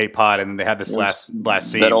the escape pod, and then they have this last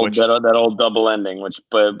scene. That old double ending,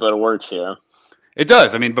 but it works here. It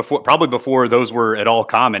does. I mean, probably before those were at all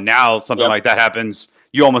common. Now something like that happens,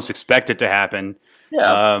 you almost expect it to happen.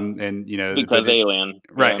 Yeah. And you know, because alien.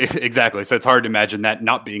 Right. Yeah. Exactly. So it's hard to imagine that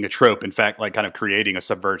not being a trope. In fact, like kind of creating a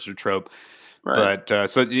subversive trope. Right. But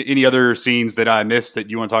so any other scenes that I missed that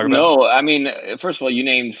you want to talk about? No, I mean, first of all, you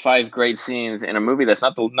named 5 great scenes in a movie that's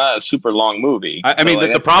not a super long movie. I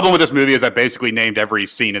mean, the problem with this movie is I basically named every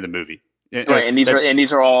scene in the movie. Right, and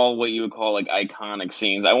these are all what you would call like iconic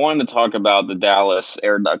scenes. I wanted to talk about the Dallas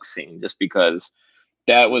air duct scene just because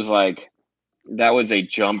that was a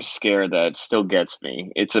jump scare that still gets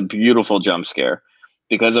me. It's a beautiful jump scare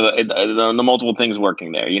because of the multiple things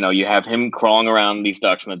working there. You know, you have him crawling around these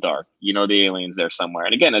ducts in the dark. You know, the alien's there somewhere.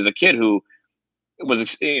 And again, as a kid who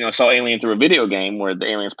was, you know, saw Alien through a video game where the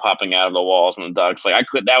alien's popping out of the walls and the ducts,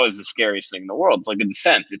 that was the scariest thing in the world. It's like a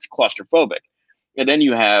descent. It's claustrophobic. And then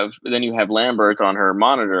you have Lambert on her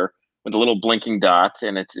monitor with a little blinking dot,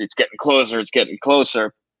 and it's getting closer. It's getting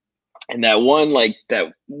closer. And that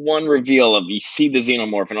one reveal of you see the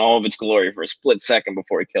xenomorph in all of its glory for a split second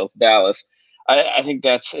before he kills Dallas. I think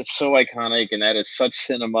it's so iconic, and that is such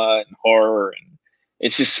cinema and horror, and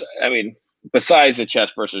it's just, I mean, besides the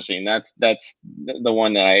chest burster scene, that's the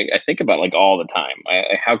one that I think about like all the time.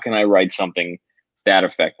 How can I write something that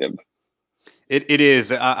effective? It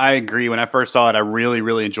is. I agree. When I first saw it, I really,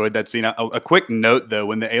 really enjoyed that scene. A quick note, though,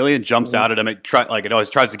 when the alien jumps out at him, it always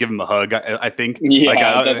tries to give him a hug. I think. Yeah,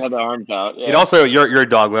 it does have the arms out. Yeah. It also, you're a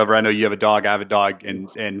dog lover. I know you have a dog. I have a dog, and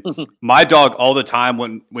my dog all the time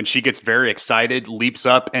when she gets very excited, leaps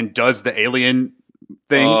up and does the alien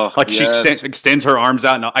thing. She extends her arms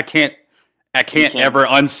out, and I can't ever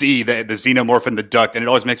unsee the xenomorph in the duct, and it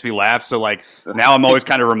always makes me laugh. So like now I'm always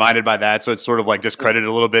kind of reminded by that. So it's sort of like discredited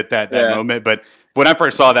a little bit that moment. But when I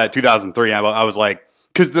first saw that 2003, I was like,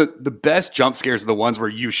 because the best jump scares are the ones where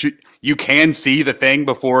you can see the thing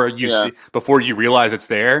before you realize it's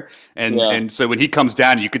there. And so when he comes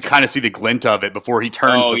down, you could kind of see the glint of it before he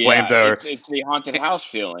turns the flamethrower. It's the haunted house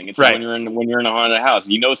feeling. It's right. when you're in a haunted house,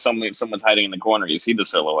 you know someone's hiding in the corner. You see the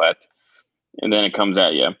silhouette, and then it comes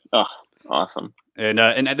at you. Oh. Awesome. And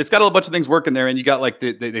it's got a bunch of things working there, and you got like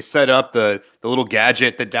they set up the little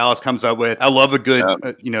gadget that Dallas comes up with. I love a good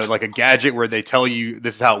like a gadget where they tell you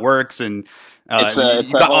this is how it works, and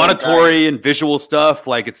it's got auditory and visual stuff.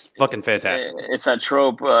 Like it's fucking fantastic. It's that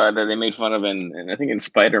trope that they made fun of in I think in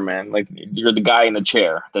Spider-Man. Like you're the guy in the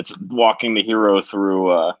chair that's walking the hero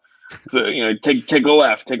through. Take a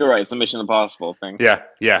left, take a right. It's the Mission Impossible thing. Yeah.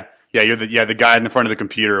 You're the guy in the front of the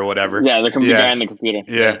computer or whatever. Yeah, the guy in the computer.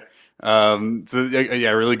 Yeah.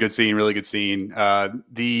 Really good scene.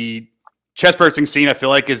 The chest bursting scene, I feel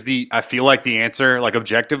like the answer, like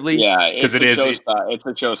objectively. Yeah, because it's a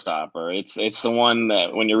showstopper. It's the one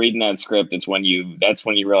that when you're reading that script, that's when you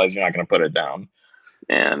realize you're not going to put it down,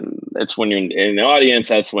 and it's when you're in the audience,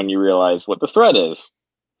 that's when you realize what the threat is.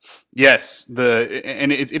 Yes,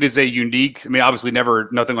 it is a unique. I mean, obviously,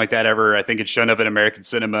 nothing like that ever. I think it's shown up in American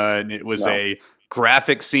cinema, and it was a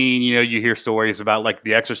graphic scene. You know, you hear stories about like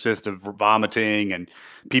The Exorcist of vomiting and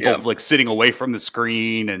people like sitting away from the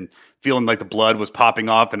screen and feeling like the blood was popping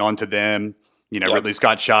off and onto them. You know, Ridley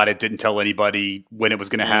Scott shot it, didn't tell anybody when it was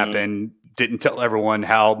going to happen, didn't tell everyone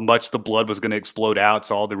how much the blood was going to explode out.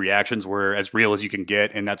 So all the reactions were as real as you can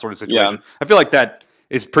get in that sort of situation. Yeah. I feel like that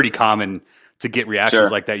is pretty common to get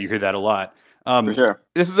reactions like that. You hear that a lot. For sure.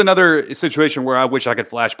 This is another situation where I wish I could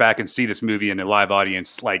flash back and see this movie in a live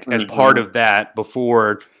audience, like as part of that.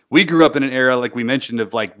 Before we grew up in an era, like we mentioned,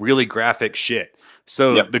 of like really graphic shit.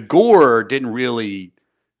 So the gore didn't really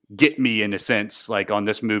get me in a sense, like on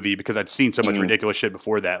this movie, because I'd seen so much ridiculous shit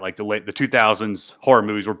before that. Like the 2000s horror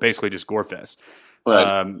movies were basically just gore fest.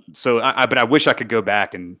 Right. But I wish I could go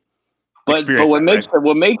back and. But what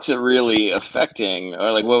makes it really affecting,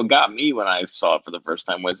 or like what got me when I saw it for the first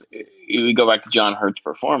time, was you go back to John Hurt's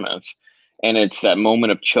performance, and it's that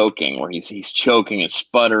moment of choking where he's choking and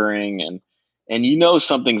sputtering, and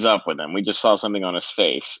something's up with him. We just saw something on his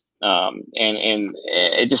face, and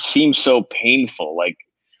it just seems so painful.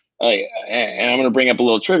 And I'm going to bring up a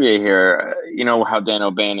little trivia here. You know how Dan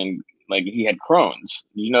O'Bannon, he had Crohn's.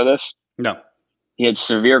 You know this? No. He had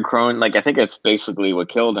severe Crohn. I think that's basically what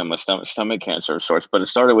killed him, was stomach cancer of sorts. But it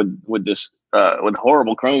started with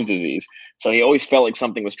horrible Crohn's disease. So he always felt like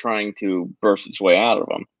something was trying to burst its way out of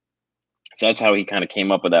him. So that's how he kind of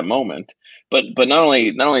came up with that moment. But not only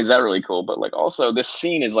is that really cool, but also this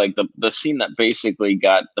scene is the scene that basically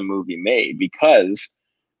got the movie made, because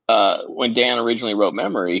when Dan originally wrote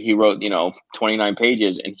Memory, he wrote 29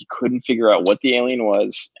 pages, and he couldn't figure out what the alien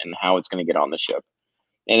was and how it's going to get on the ship.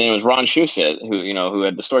 And then it was Ron Shusett, who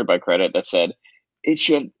had the story by credit, that said it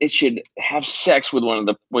should have sex with one of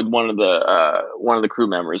the crew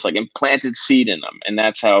members, implanted seed in them, and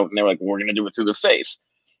that's how. And they were like, we're going to do it through the face.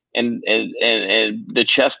 And the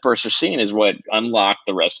chest burster scene is what unlocked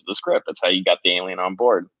the rest of the script. That's how you got the alien on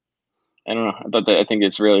board. I don't know. I think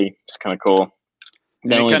it's kind of cool.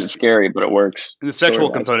 Not only is it scary, but it works. The sexual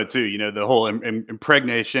component too, the whole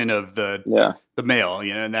impregnation of the male,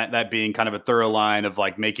 and that being kind of a thorough line of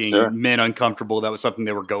making men uncomfortable. That was something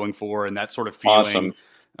they were going for, and that sort of feeling. Awesome.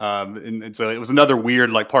 And so it was another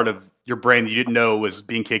weird part of your brain that you didn't know was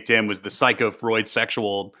being kicked in, was the psycho Freud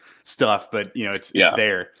sexual stuff, but it's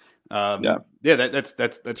there.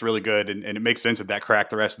 That's really good, and it makes sense that cracked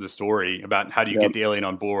the rest of the story about how do you get the alien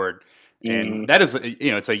on board. And that is,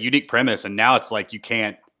 it's a unique premise. And now it's you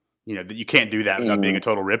can't, you can't do that without being a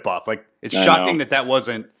total ripoff. It's shocking that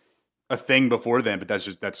wasn't a thing before then, but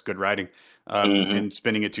that's good writing, and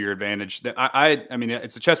spinning it to your advantage. I mean,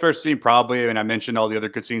 it's a chest burster scene probably. I mean, I mentioned all the other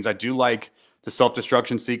good scenes. I do like the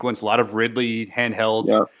self-destruction sequence, a lot of Ridley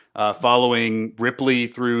handheld, following Ripley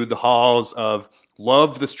through the halls of.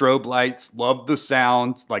 Love the strobe lights, love the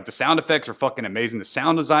sounds. The sound effects are fucking amazing. The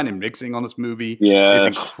sound design and mixing on this movie is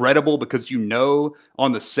incredible, because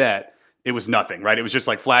on the set it was nothing, right? It was just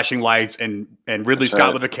flashing lights and Ridley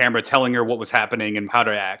Scott with the camera telling her what was happening and how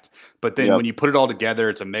to act. But then when you put it all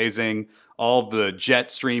together, it's amazing. All the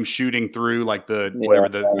jet stream shooting through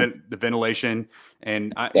the ventilation,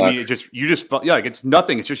 and I mean you just felt it's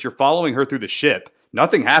nothing. It's just you're following her through the ship.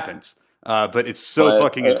 Nothing happens. But it's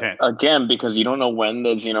fucking intense. Again, because you don't know when the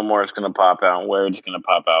xenomorph is going to pop out and where it's going to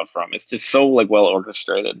pop out from. It's just so well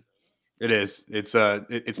orchestrated. It is. It's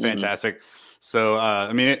fantastic. So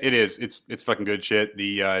I mean, it is. It's fucking good shit.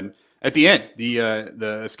 At the end,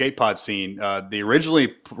 the escape pod scene. The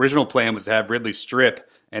original plan was to have Ridley strip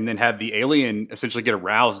and then have the alien essentially get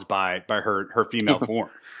aroused by her female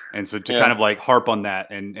form. And so to kind of harp on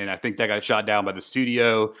that, and I think that got shot down by the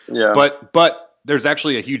studio. Yeah. But there's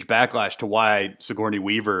actually a huge backlash to why Sigourney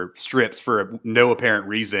Weaver strips for no apparent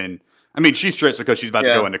reason. I mean, she strips because she's about to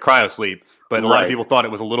go into cryo sleep, but a lot of people thought it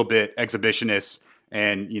was a little bit exhibitionist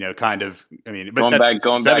and, kind of, I mean, but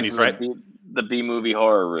going 70s, back to the B-movie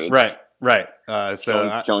horror roots. Right.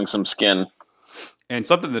 Showing some skin. And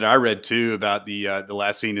something that I read too about the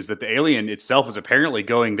last scene is that the alien itself is apparently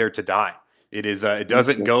going there to die. It is. It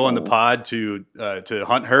doesn't go on the pod to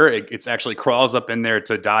hunt her. It's actually crawls up in there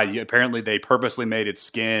to die. Apparently, they purposely made its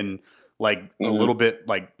skin a little bit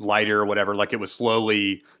lighter or whatever. It was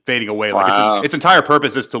slowly fading away. Its entire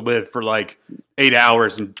purpose is to live for 8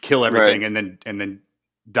 hours and kill everything, and then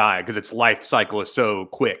die, because its life cycle is so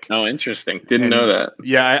quick. Oh, interesting. Didn't know that.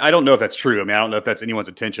 Yeah, I don't know if that's true. I mean, I don't know if that's anyone's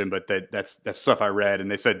intention, but that's stuff I read,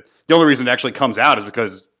 and they said the only reason it actually comes out is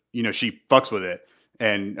because she fucks with it.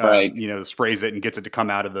 And, sprays it and gets it to come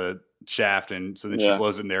out of the shaft. And so then she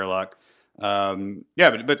blows it in the airlock. But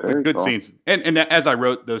good scenes. And as I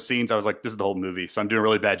wrote those scenes, I was like, this is the whole movie. So I'm doing a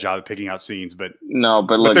really bad job of picking out scenes. But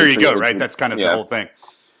there you go, right? That's kind of the whole thing.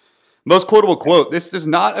 Most quotable quote. This is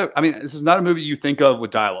not a movie you think of with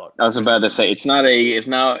dialogue. I was about to say, it's not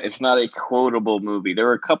a quotable movie. There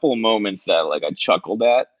were a couple of moments that I chuckled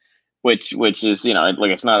at. Which is,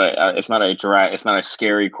 it's not a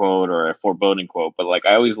scary quote or a foreboding quote, but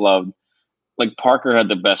I always loved, Parker had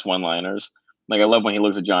the best one-liners. I love when he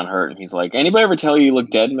looks at John Hurt and he's like, anybody ever tell you look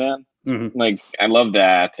dead, man? Mm-hmm. I love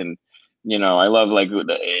that. And, I love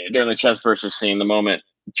during the chest burster scene, the moment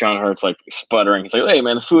John Hurt's sputtering, he's like, hey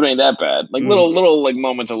man, the food ain't that bad. Little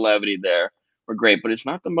moments of levity there were great, but it's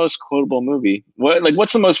not the most quotable movie.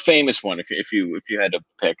 What's the most famous one if you had to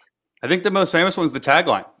pick? I think the most famous one is the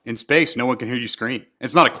tagline, "In space, no one can hear you scream."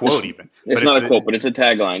 It's not a quote even. It's not a quote, but it's a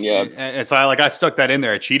tagline, yeah. And so I stuck that in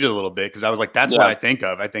there. I cheated a little bit because I was like, that's what I think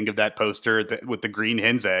of. I think of that poster with the green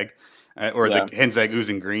hen's egg, or the hen's egg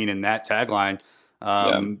oozing green in that tagline.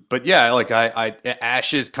 But yeah, like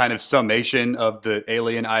Ash's kind of summation of the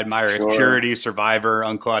alien I admire as purity, survivor,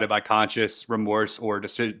 unclouded by conscious remorse or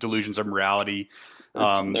delusions of morality.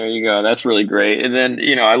 There you go. That's really great. And then,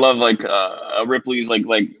 I love like Ripley's like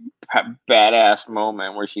badass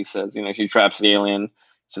moment where she says, she traps the alien.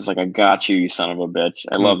 She's like, "I got you, you son of a bitch."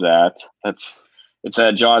 I love that. It's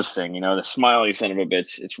a Jaws thing, the smile, you son of a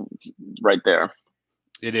bitch. It's right there.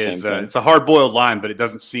 It is. It's a hard boiled line, but it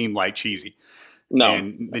doesn't seem like cheesy. No.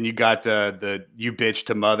 And then you got the "you bitch"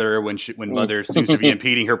 to Mother when Mother seems to be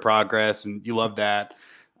impeding her progress, and you love that.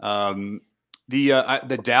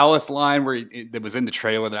 The Dallas line that was in the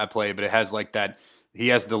trailer that I played, but it has like that. He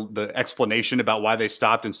has the explanation about why they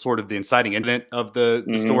stopped and sort of the inciting incident of the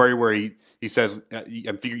story where he says,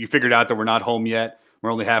 "You figured out that we're not home yet.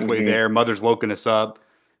 We're only halfway there. Mother's woken us up."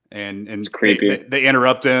 And it's creepy. They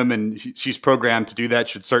interrupt him, and she's programmed to do that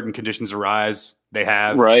should certain conditions arise. They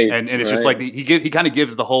have, right, and it's just like he kind of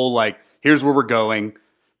gives the whole like, here's where we're going,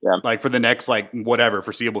 like for the next like whatever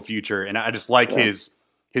foreseeable future. And I just like his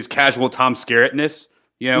casual Tom Skerrittness.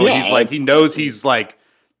 He's like he knows he's like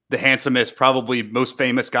the handsomest, probably most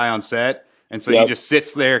famous guy on set, and so he just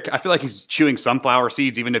sits there. I feel like he's chewing sunflower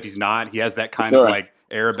seeds, even if he's not. He has that kind of like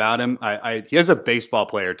air about him. He has a baseball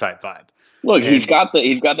player type vibe. Look, he's got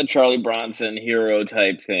the Charlie Bronson hero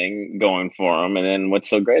type thing going for him, and then what's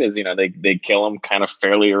so great is they kill him kind of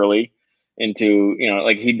fairly early into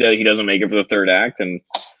like he doesn't make it for the third act, and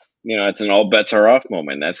it's an all bets are off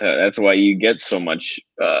moment. That's why you get so much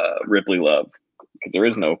Ripley love, because there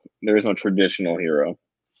is no traditional hero.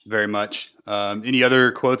 Very much. Any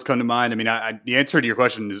other quotes come to mind? I mean, the answer to your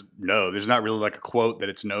question is no. There's not really like a quote that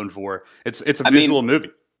it's known for. It's a visual movie.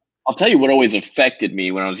 I'll tell you what always affected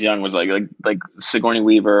me when I was young was like Sigourney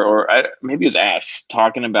Weaver or maybe it was Ash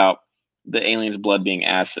talking about the alien's blood being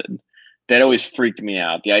acid. That always freaked me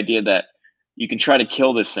out. The idea that you can try to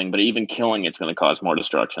kill this thing, but even killing it's going to cause more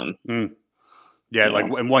destruction. Yeah, like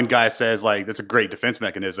when one guy says like that's a great defense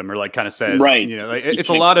mechanism, or like kind of says, right. It's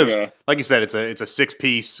a lot of like you said, it's a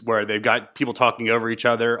 6-piece where they've got people talking over each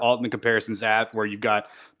other, all in the comparisons app where you've got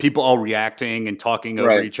people all reacting and talking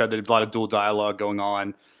over each other. There's a lot of dual dialogue going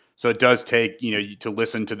on. So it does take, to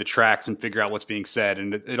listen to the tracks and figure out what's being said.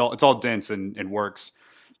 And it's all dense and works.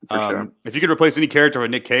 Sure. If you could replace any character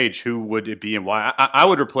with Nick Cage, who would it be and why? I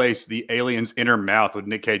would replace the alien's inner mouth with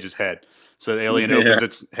Nick Cage's head. So the alien opens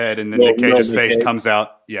its head and then Nick Cage's face comes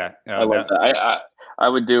out. Yeah. I love that. I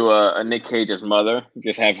would do a Nick Cage's mother.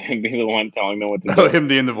 Just have him be the one telling them what to do. Him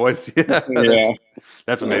being the voice. Yeah.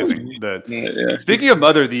 That's amazing. Speaking of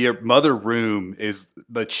Mother, the Mother room is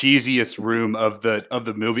the cheesiest room of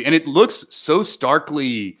the movie, and it looks so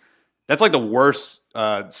starkly. That's like the worst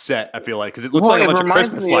set. I feel like because it looks like a bunch of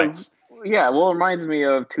Christmas lights. It reminds me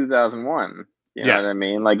of 2001. You know what I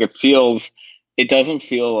mean? Like it doesn't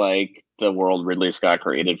feel like the world Ridley Scott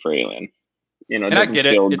created for Alien. And I get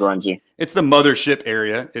it. Grungy. It's the mothership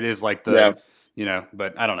area. It is like the,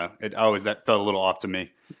 but I don't know. That felt a little off to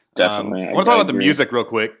me. Definitely. I want to talk about the music real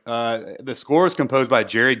quick. The score is composed by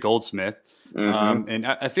Jerry Goldsmith. And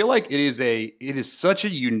I feel like it is such a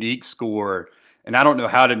unique score, and I don't know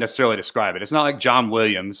how to necessarily describe it. It's not like John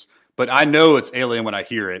Williams, but I know it's Alien when I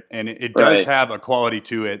hear it, and it does have a quality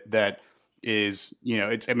to it that is,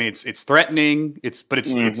 it's threatening. It's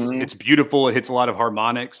beautiful. It hits a lot of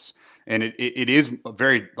harmonics. And it is a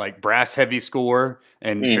very like brass heavy score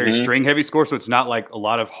and very string heavy score. So it's not like a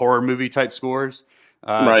lot of horror movie type scores.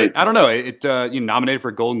 Right. I don't know. It nominated for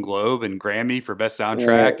a Golden Globe and Grammy for best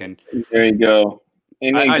soundtrack. Yeah. And there you go.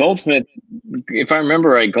 And Goldsmith, if I remember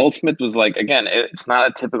right, Goldsmith was like, again, it's not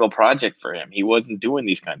a typical project for him. He wasn't doing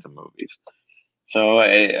these kinds of movies. So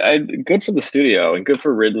I good for the studio and good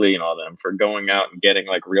for Ridley and all them for going out and getting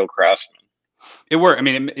like real craftsmen. It worked. I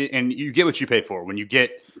mean, and you get what you pay for when you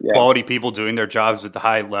get quality people doing their jobs at the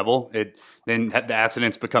high level. Then the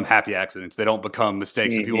accidents become happy accidents. They don't become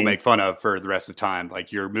mistakes that people make fun of for the rest of time.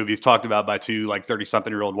 Like your movie's talked about by two like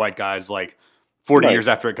 30-something-year-old white guys like 40 years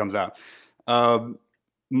after it comes out.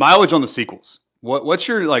 Mileage on the sequels. What's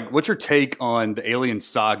your take on the Alien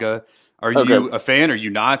saga? Are you a fan? Are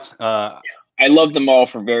you not? I love them all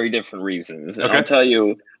for very different reasons. And I'll tell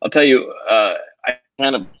you. I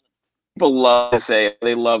kind of. People love to say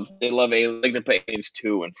they love Alien, like to put Aliens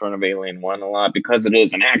 2 in front of Alien 1 a lot because it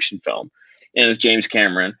is an action film and it's James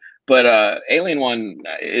Cameron. But Alien 1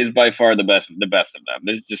 is by far the best of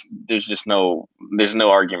them. There's no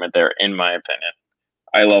argument there in my opinion.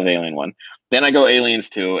 I love Alien 1. Then I go Aliens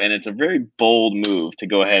 2, and it's a very bold move to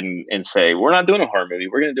go ahead and say we're not doing a horror movie.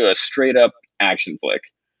 We're going to do a straight up action flick,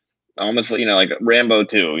 almost like Rambo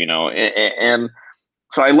 2, and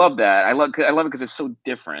So I love that. I love it because it's so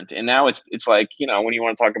different. And now it's like, you know, when you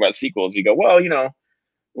want to talk about sequels, you go, well, you know,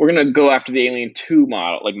 we're gonna go after the Alien 2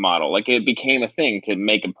 model. Like it became a thing to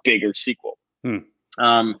make a bigger sequel.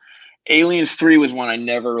 Aliens 3 was one I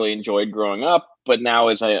never really enjoyed growing up, but now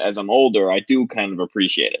as I'm older, I do kind of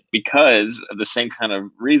appreciate it because of the same kind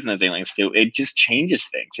of reason as Aliens 2. It just changes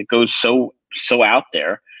things. It goes so out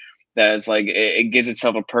there that it's like it gives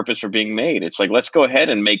itself a purpose for being made. It's like, let's go ahead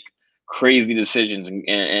and make crazy decisions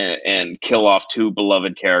and kill off 2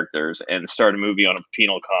 beloved characters and start a movie on a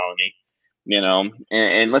penal colony, you know,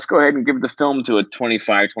 and let's go ahead and give the film to a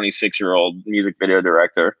 25, 26-year-old music video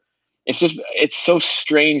director. It's so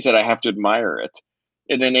strange that I have to admire it.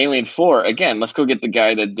 And then Alien 4, again, let's go get the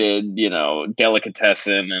guy that did, you know,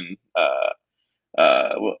 Delicatessen and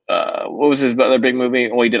what was his other big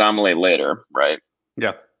movie? Well, he did Amelie later, right?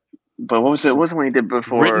 Yeah. But what was it? It wasn't when he did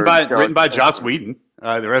before. Written by Joss Whedon.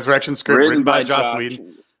 The Resurrection script written by Joss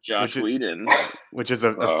Whedon. Whedon, which is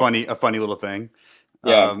a funny little thing.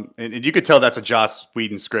 Yeah, and you could tell that's a Joss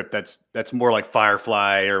Whedon script. That's more like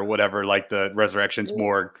Firefly or whatever. Like the Resurrection's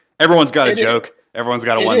more. Everyone's got a joke. Everyone's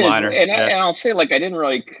got a one-liner. And I'll say, like, I didn't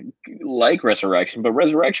really like Resurrection, but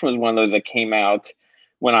Resurrection was one of those that came out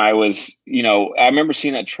when I was, you know, I remember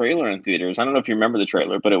seeing that trailer in theaters. I don't know if you remember the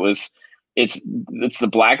trailer, but it's the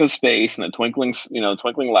black of space and the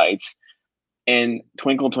twinkling lights. And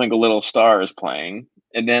Twinkle Twinkle Little Star is playing,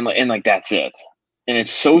 and that's it. And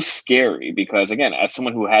it's so scary because, again, as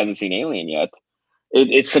someone who hasn't seen Alien yet,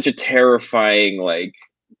 it's such a terrifying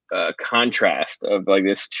contrast of like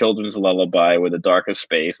this children's lullaby with the dark of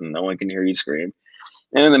space and no one can hear you scream.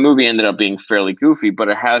 And then the movie ended up being fairly goofy, but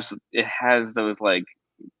it has those like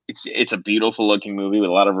it's a beautiful looking movie with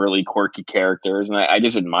a lot of really quirky characters, and I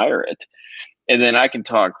just admire it. And then I can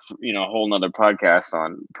talk, you know, a whole nother podcast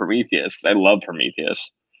on Prometheus because I love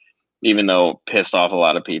Prometheus, even though it pissed off a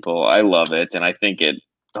lot of people. I love it, and I think it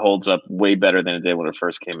holds up way better than it did when it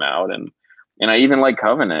first came out. And I even like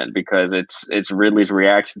Covenant because it's Ridley's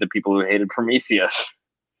reaction to people who hated Prometheus.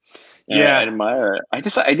 Yeah, I admire it.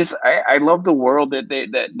 I love the world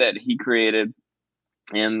that he created,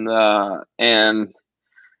 and I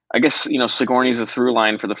guess, you know, Sigourney's a through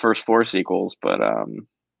line for the first 4 sequels, but I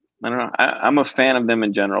don't know. I'm a fan of them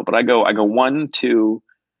in general, but I go 1, 2,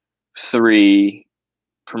 3,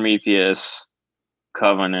 Prometheus,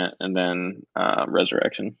 Covenant, and then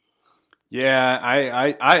Resurrection. Yeah,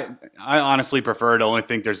 I honestly prefer to only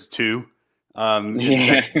think there's 2.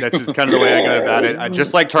 That's just kind of the way I go about it. I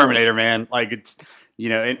just like Terminator, man. Like it's, you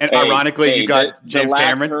know, and ironically, you got James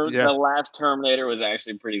Cameron. The last Terminator was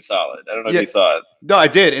actually pretty solid. I don't know if you saw it. No, I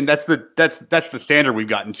did, and that's the standard we've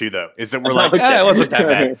gotten to, though. Is that we're like, it wasn't that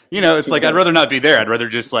bad. You know, it's like I'd rather not be there. I'd rather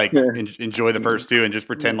just like enjoy the first 2 and just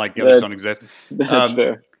pretend like the others don't exist. That's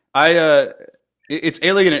fair. It's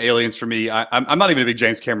Alien and Aliens for me. I'm not even a big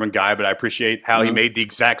James Cameron guy, but I appreciate how he made the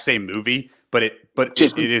exact same movie, but it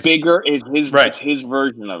is bigger. It's his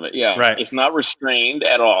version of it. Yeah, right. It's not restrained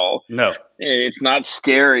at all. No, it's not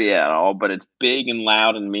scary at all. But it's big and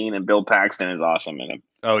loud and mean. And Bill Paxton is awesome in it.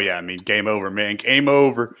 Oh yeah, I mean, game over, man. Game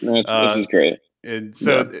over. This is great. And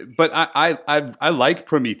so, but I like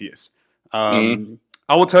Prometheus. I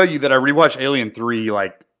will tell you that I rewatched Alien 3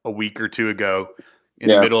 like a week or 2 ago in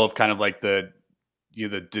the middle of kind of like the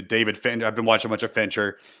David Fincher. I've been watching a bunch of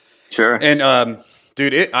Fincher. Sure. And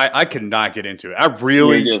dude, I could not get into it. I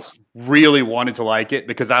really wanted to like it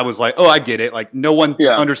because I was like, oh, I get it. Like no one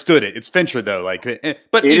understood it. It's Fincher though. Like,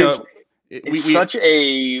 but it's such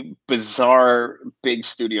a bizarre big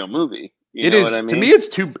studio movie. It is. What I mean? To me,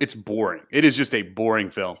 it's boring. It is just a boring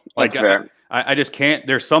film. Like I just can't.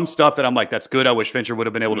 There's some stuff that I'm like, that's good. I wish Fincher would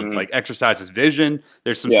have been able to like exercise his vision.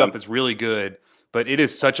 There's some stuff that's really good. But it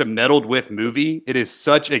is such a meddled with movie. It is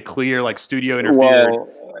such a clear like studio interfered,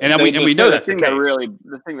 we know that's the case.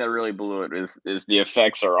 The thing that really blew it is the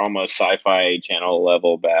effects are almost Sci-Fi Channel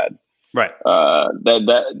level bad. Right.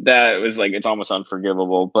 That was like it's almost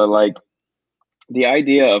unforgivable. But like the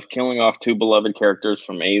idea of killing off 2 beloved characters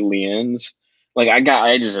from Aliens, like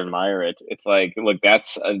I just admire it. It's like, look,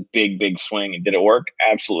 that's a big swing. And did it work?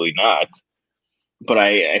 Absolutely not. But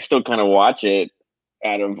I still kind of watch it.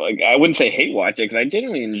 Out of like, I wouldn't say hate watch it because I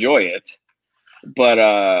genuinely enjoy it, but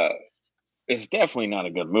it's definitely not a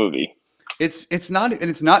good movie. It's not, and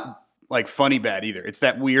it's not like funny bad either. It's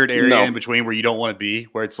that weird area in between where you don't want to be,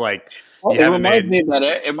 where it's like it reminds me of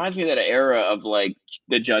that era of like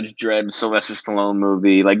the Judge Dredd Sylvester Stallone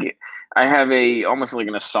movie. Like I have almost like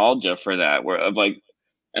a nostalgia for that, where of like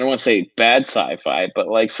I don't want to say bad sci-fi, but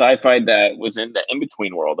like sci-fi that was in the in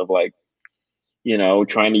between world of like, you know,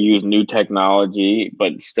 trying to use new technology,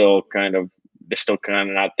 but still kind of they're still kind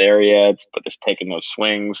of not there yet, but they're taking those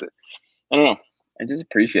swings. I don't know. I just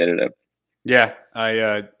appreciated it. Yeah,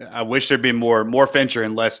 I wish there'd be more Fincher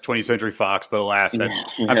and less 20th Century Fox, but alas,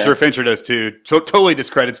 I'm sure Fincher does too. Totally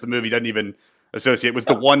discredits the movie. Doesn't even associate. Was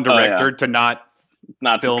the one director to not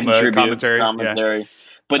film a commentary. Yeah.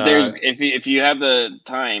 But there's if you have the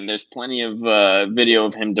time, there's plenty of video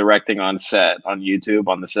of him directing on set on YouTube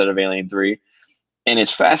on the set of Alien 3. And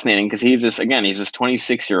it's fascinating because he's this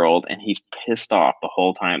 26-year-old and he's pissed off the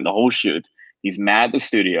whole time, the whole shoot. He's mad at the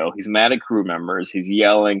studio. He's mad at crew members. He's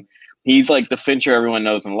yelling. He's like the Fincher everyone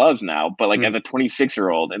knows and loves now, but like as a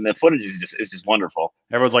 26-year-old, and the footage is just wonderful.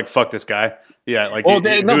 Everyone's like, "Fuck this guy." Yeah, like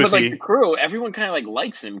the crew, everyone kind of like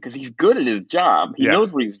likes him because he's good at his job. He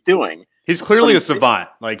knows what he's doing. He's clearly a savant.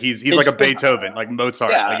 Like he's like a Beethoven, like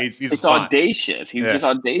Mozart. Yeah, like he's it's audacious. He's just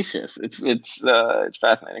audacious. It's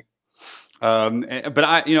fascinating. But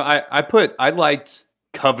I liked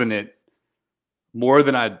Covenant more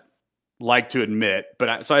than I'd like to admit.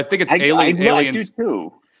 But I think it's Aliens. I do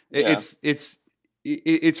too. Yeah.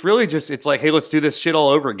 It's really just, it's like, hey, let's do this shit all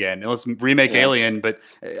over again and let's remake Alien. But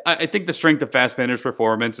I think the strength of Fassbender's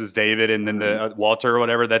performance is David and then the Walter or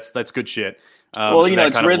whatever. That's good shit.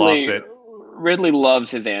 It's Ridley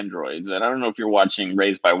loves his androids, and I don't know if you're watching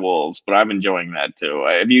Raised by Wolves, but I'm enjoying that too.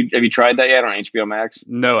 Have you tried that yet on HBO Max?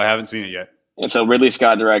 No, I haven't seen it yet. And so Ridley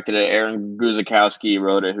Scott directed it. Aaron Guzikowski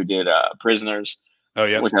wrote it, who did Prisoners. Oh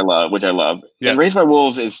yeah, which I love. Yeah. And Raised by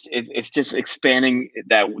Wolves is just expanding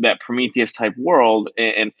that Prometheus type world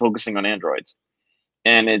and focusing on androids.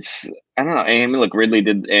 And it's, I don't know. I mean, look, Ridley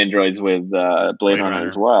did androids with Blade Runner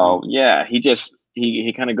as well. Yeah,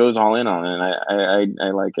 he kind of goes all in on it, and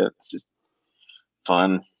I like it. It's just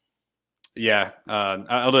fun. Yeah,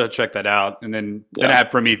 I'll check that out, and then I have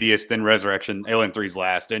Prometheus, then Resurrection, Alien 3's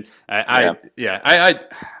last, and I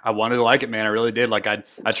wanted to like it, man. I really did. Like I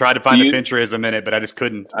tried to find the Fincherism in it, but I just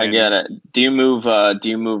couldn't. I get it. Do you move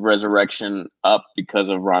Resurrection up because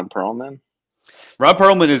of Ron Perlman? Ron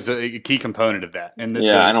Perlman is a key component of that, and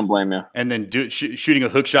I don't blame you. And then shooting a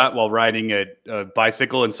hook shot while riding a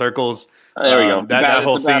bicycle in circles. There we go. That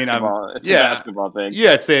whole scene. It's a basketball thing.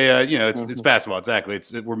 Yeah, it's it's basketball. Exactly.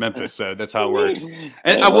 We're Memphis, so that's how it works.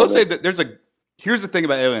 And I will say that here's the thing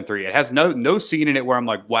about Alien 3. It has no scene in it where I'm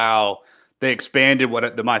like, wow, they expanded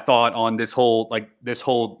my thought on this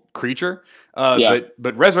whole creature.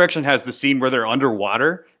 But Resurrection has the scene where they're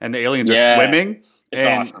underwater and the aliens are swimming. It's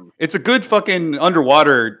awesome. It's a good fucking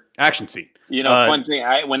underwater action scene. Fun thing.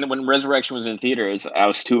 When Resurrection was in theaters, I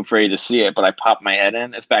was too afraid to see it, but I popped my head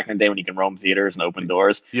in. It's back in the day when you can roam theaters and open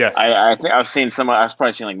doors. Yes. I think I was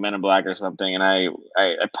probably seeing like Men in Black or something, and I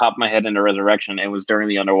popped my head into Resurrection. It was during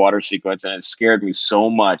the underwater sequence, and it scared me so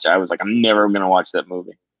much. I was like, I'm never gonna watch that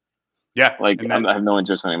movie. Yeah, I have no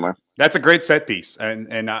interest anymore. That's a great set piece,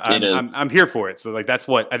 and I'm here for it. So like that's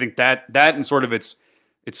what I think that and sort of it's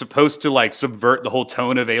supposed to like subvert the whole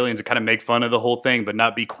tone of Aliens and kind of make fun of the whole thing, but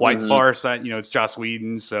not be quite farce. It's Joss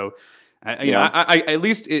Whedon, so I at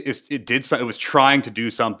least it did something. It was trying to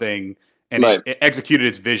do something, and it executed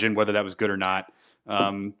its vision, whether that was good or not.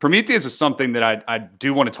 Prometheus is something that I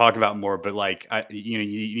do want to talk about more, but like you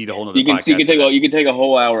need a whole nother podcast. You can take a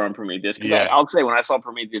whole hour on Prometheus. I'll say when I saw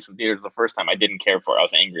Prometheus in theaters the first time, I didn't care for it. I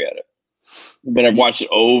was angry at it. But I've watched it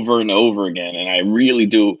over and over again, and I really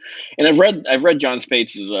do. And I've read John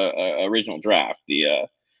Spates' original draft. The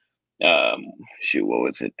what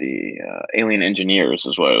was it? The Alien Engineers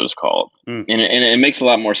is what it was called, and it makes a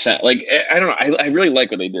lot more sense. Like I don't know, I really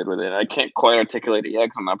like what they did with it. I can't quite articulate it yet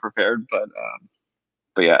because I'm not prepared, but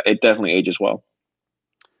yeah, it definitely ages well.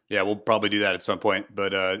 Yeah, we'll probably do that at some point. But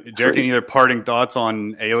Derek, any other parting thoughts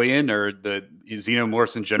on Alien or the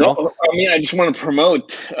Xenomorphs in general? No, I mean, I just want to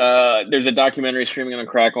promote. There's a documentary streaming on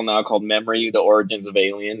Crackle now called "Memory: The Origins of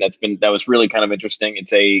Alien." That was really kind of interesting.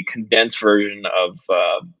 It's a condensed version of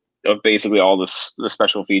basically all the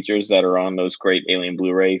special features that are on those great Alien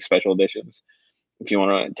Blu-ray special editions. If you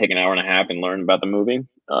want to take an hour and a half and learn about the movie,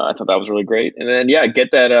 I thought that was really great. And then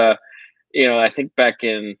get that. I think back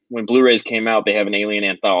when Blu-rays came out, they have an Alien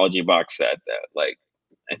anthology box set that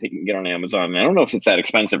I think you can get on Amazon. I don't know if it's that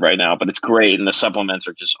expensive right now, but it's great, and the supplements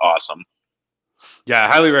are just awesome. Yeah, I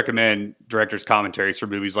highly recommend directors' commentaries for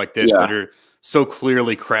movies like this that are so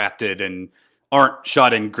clearly crafted and aren't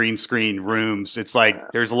shot in green screen rooms. It's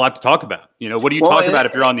like there's a lot to talk about. What do you talk about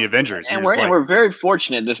if you're on the Avengers? And we're very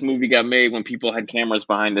fortunate this movie got made when people had cameras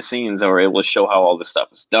behind the scenes that were able to show how all this stuff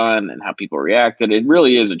was done and how people reacted. It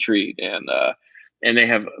really is a treat, and they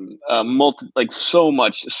have so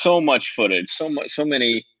much footage, so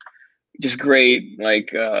many just great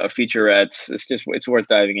featurettes. It's worth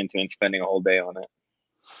diving into and spending a whole day on it.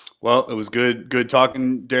 Well, it was good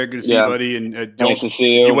talking, Derek. Good to see you, buddy. And nice to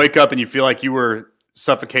see you. If you wake up and you feel like you were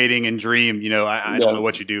suffocating and dream, I don't know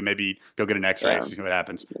what you do. Maybe go get an X-ray, see what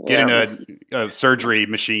happens. Get in a surgery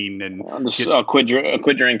machine and I'll quit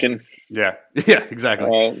drinking. Yeah, exactly.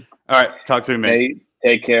 All right. Talk soon, man. Hey,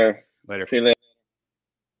 take care. Later. See you later.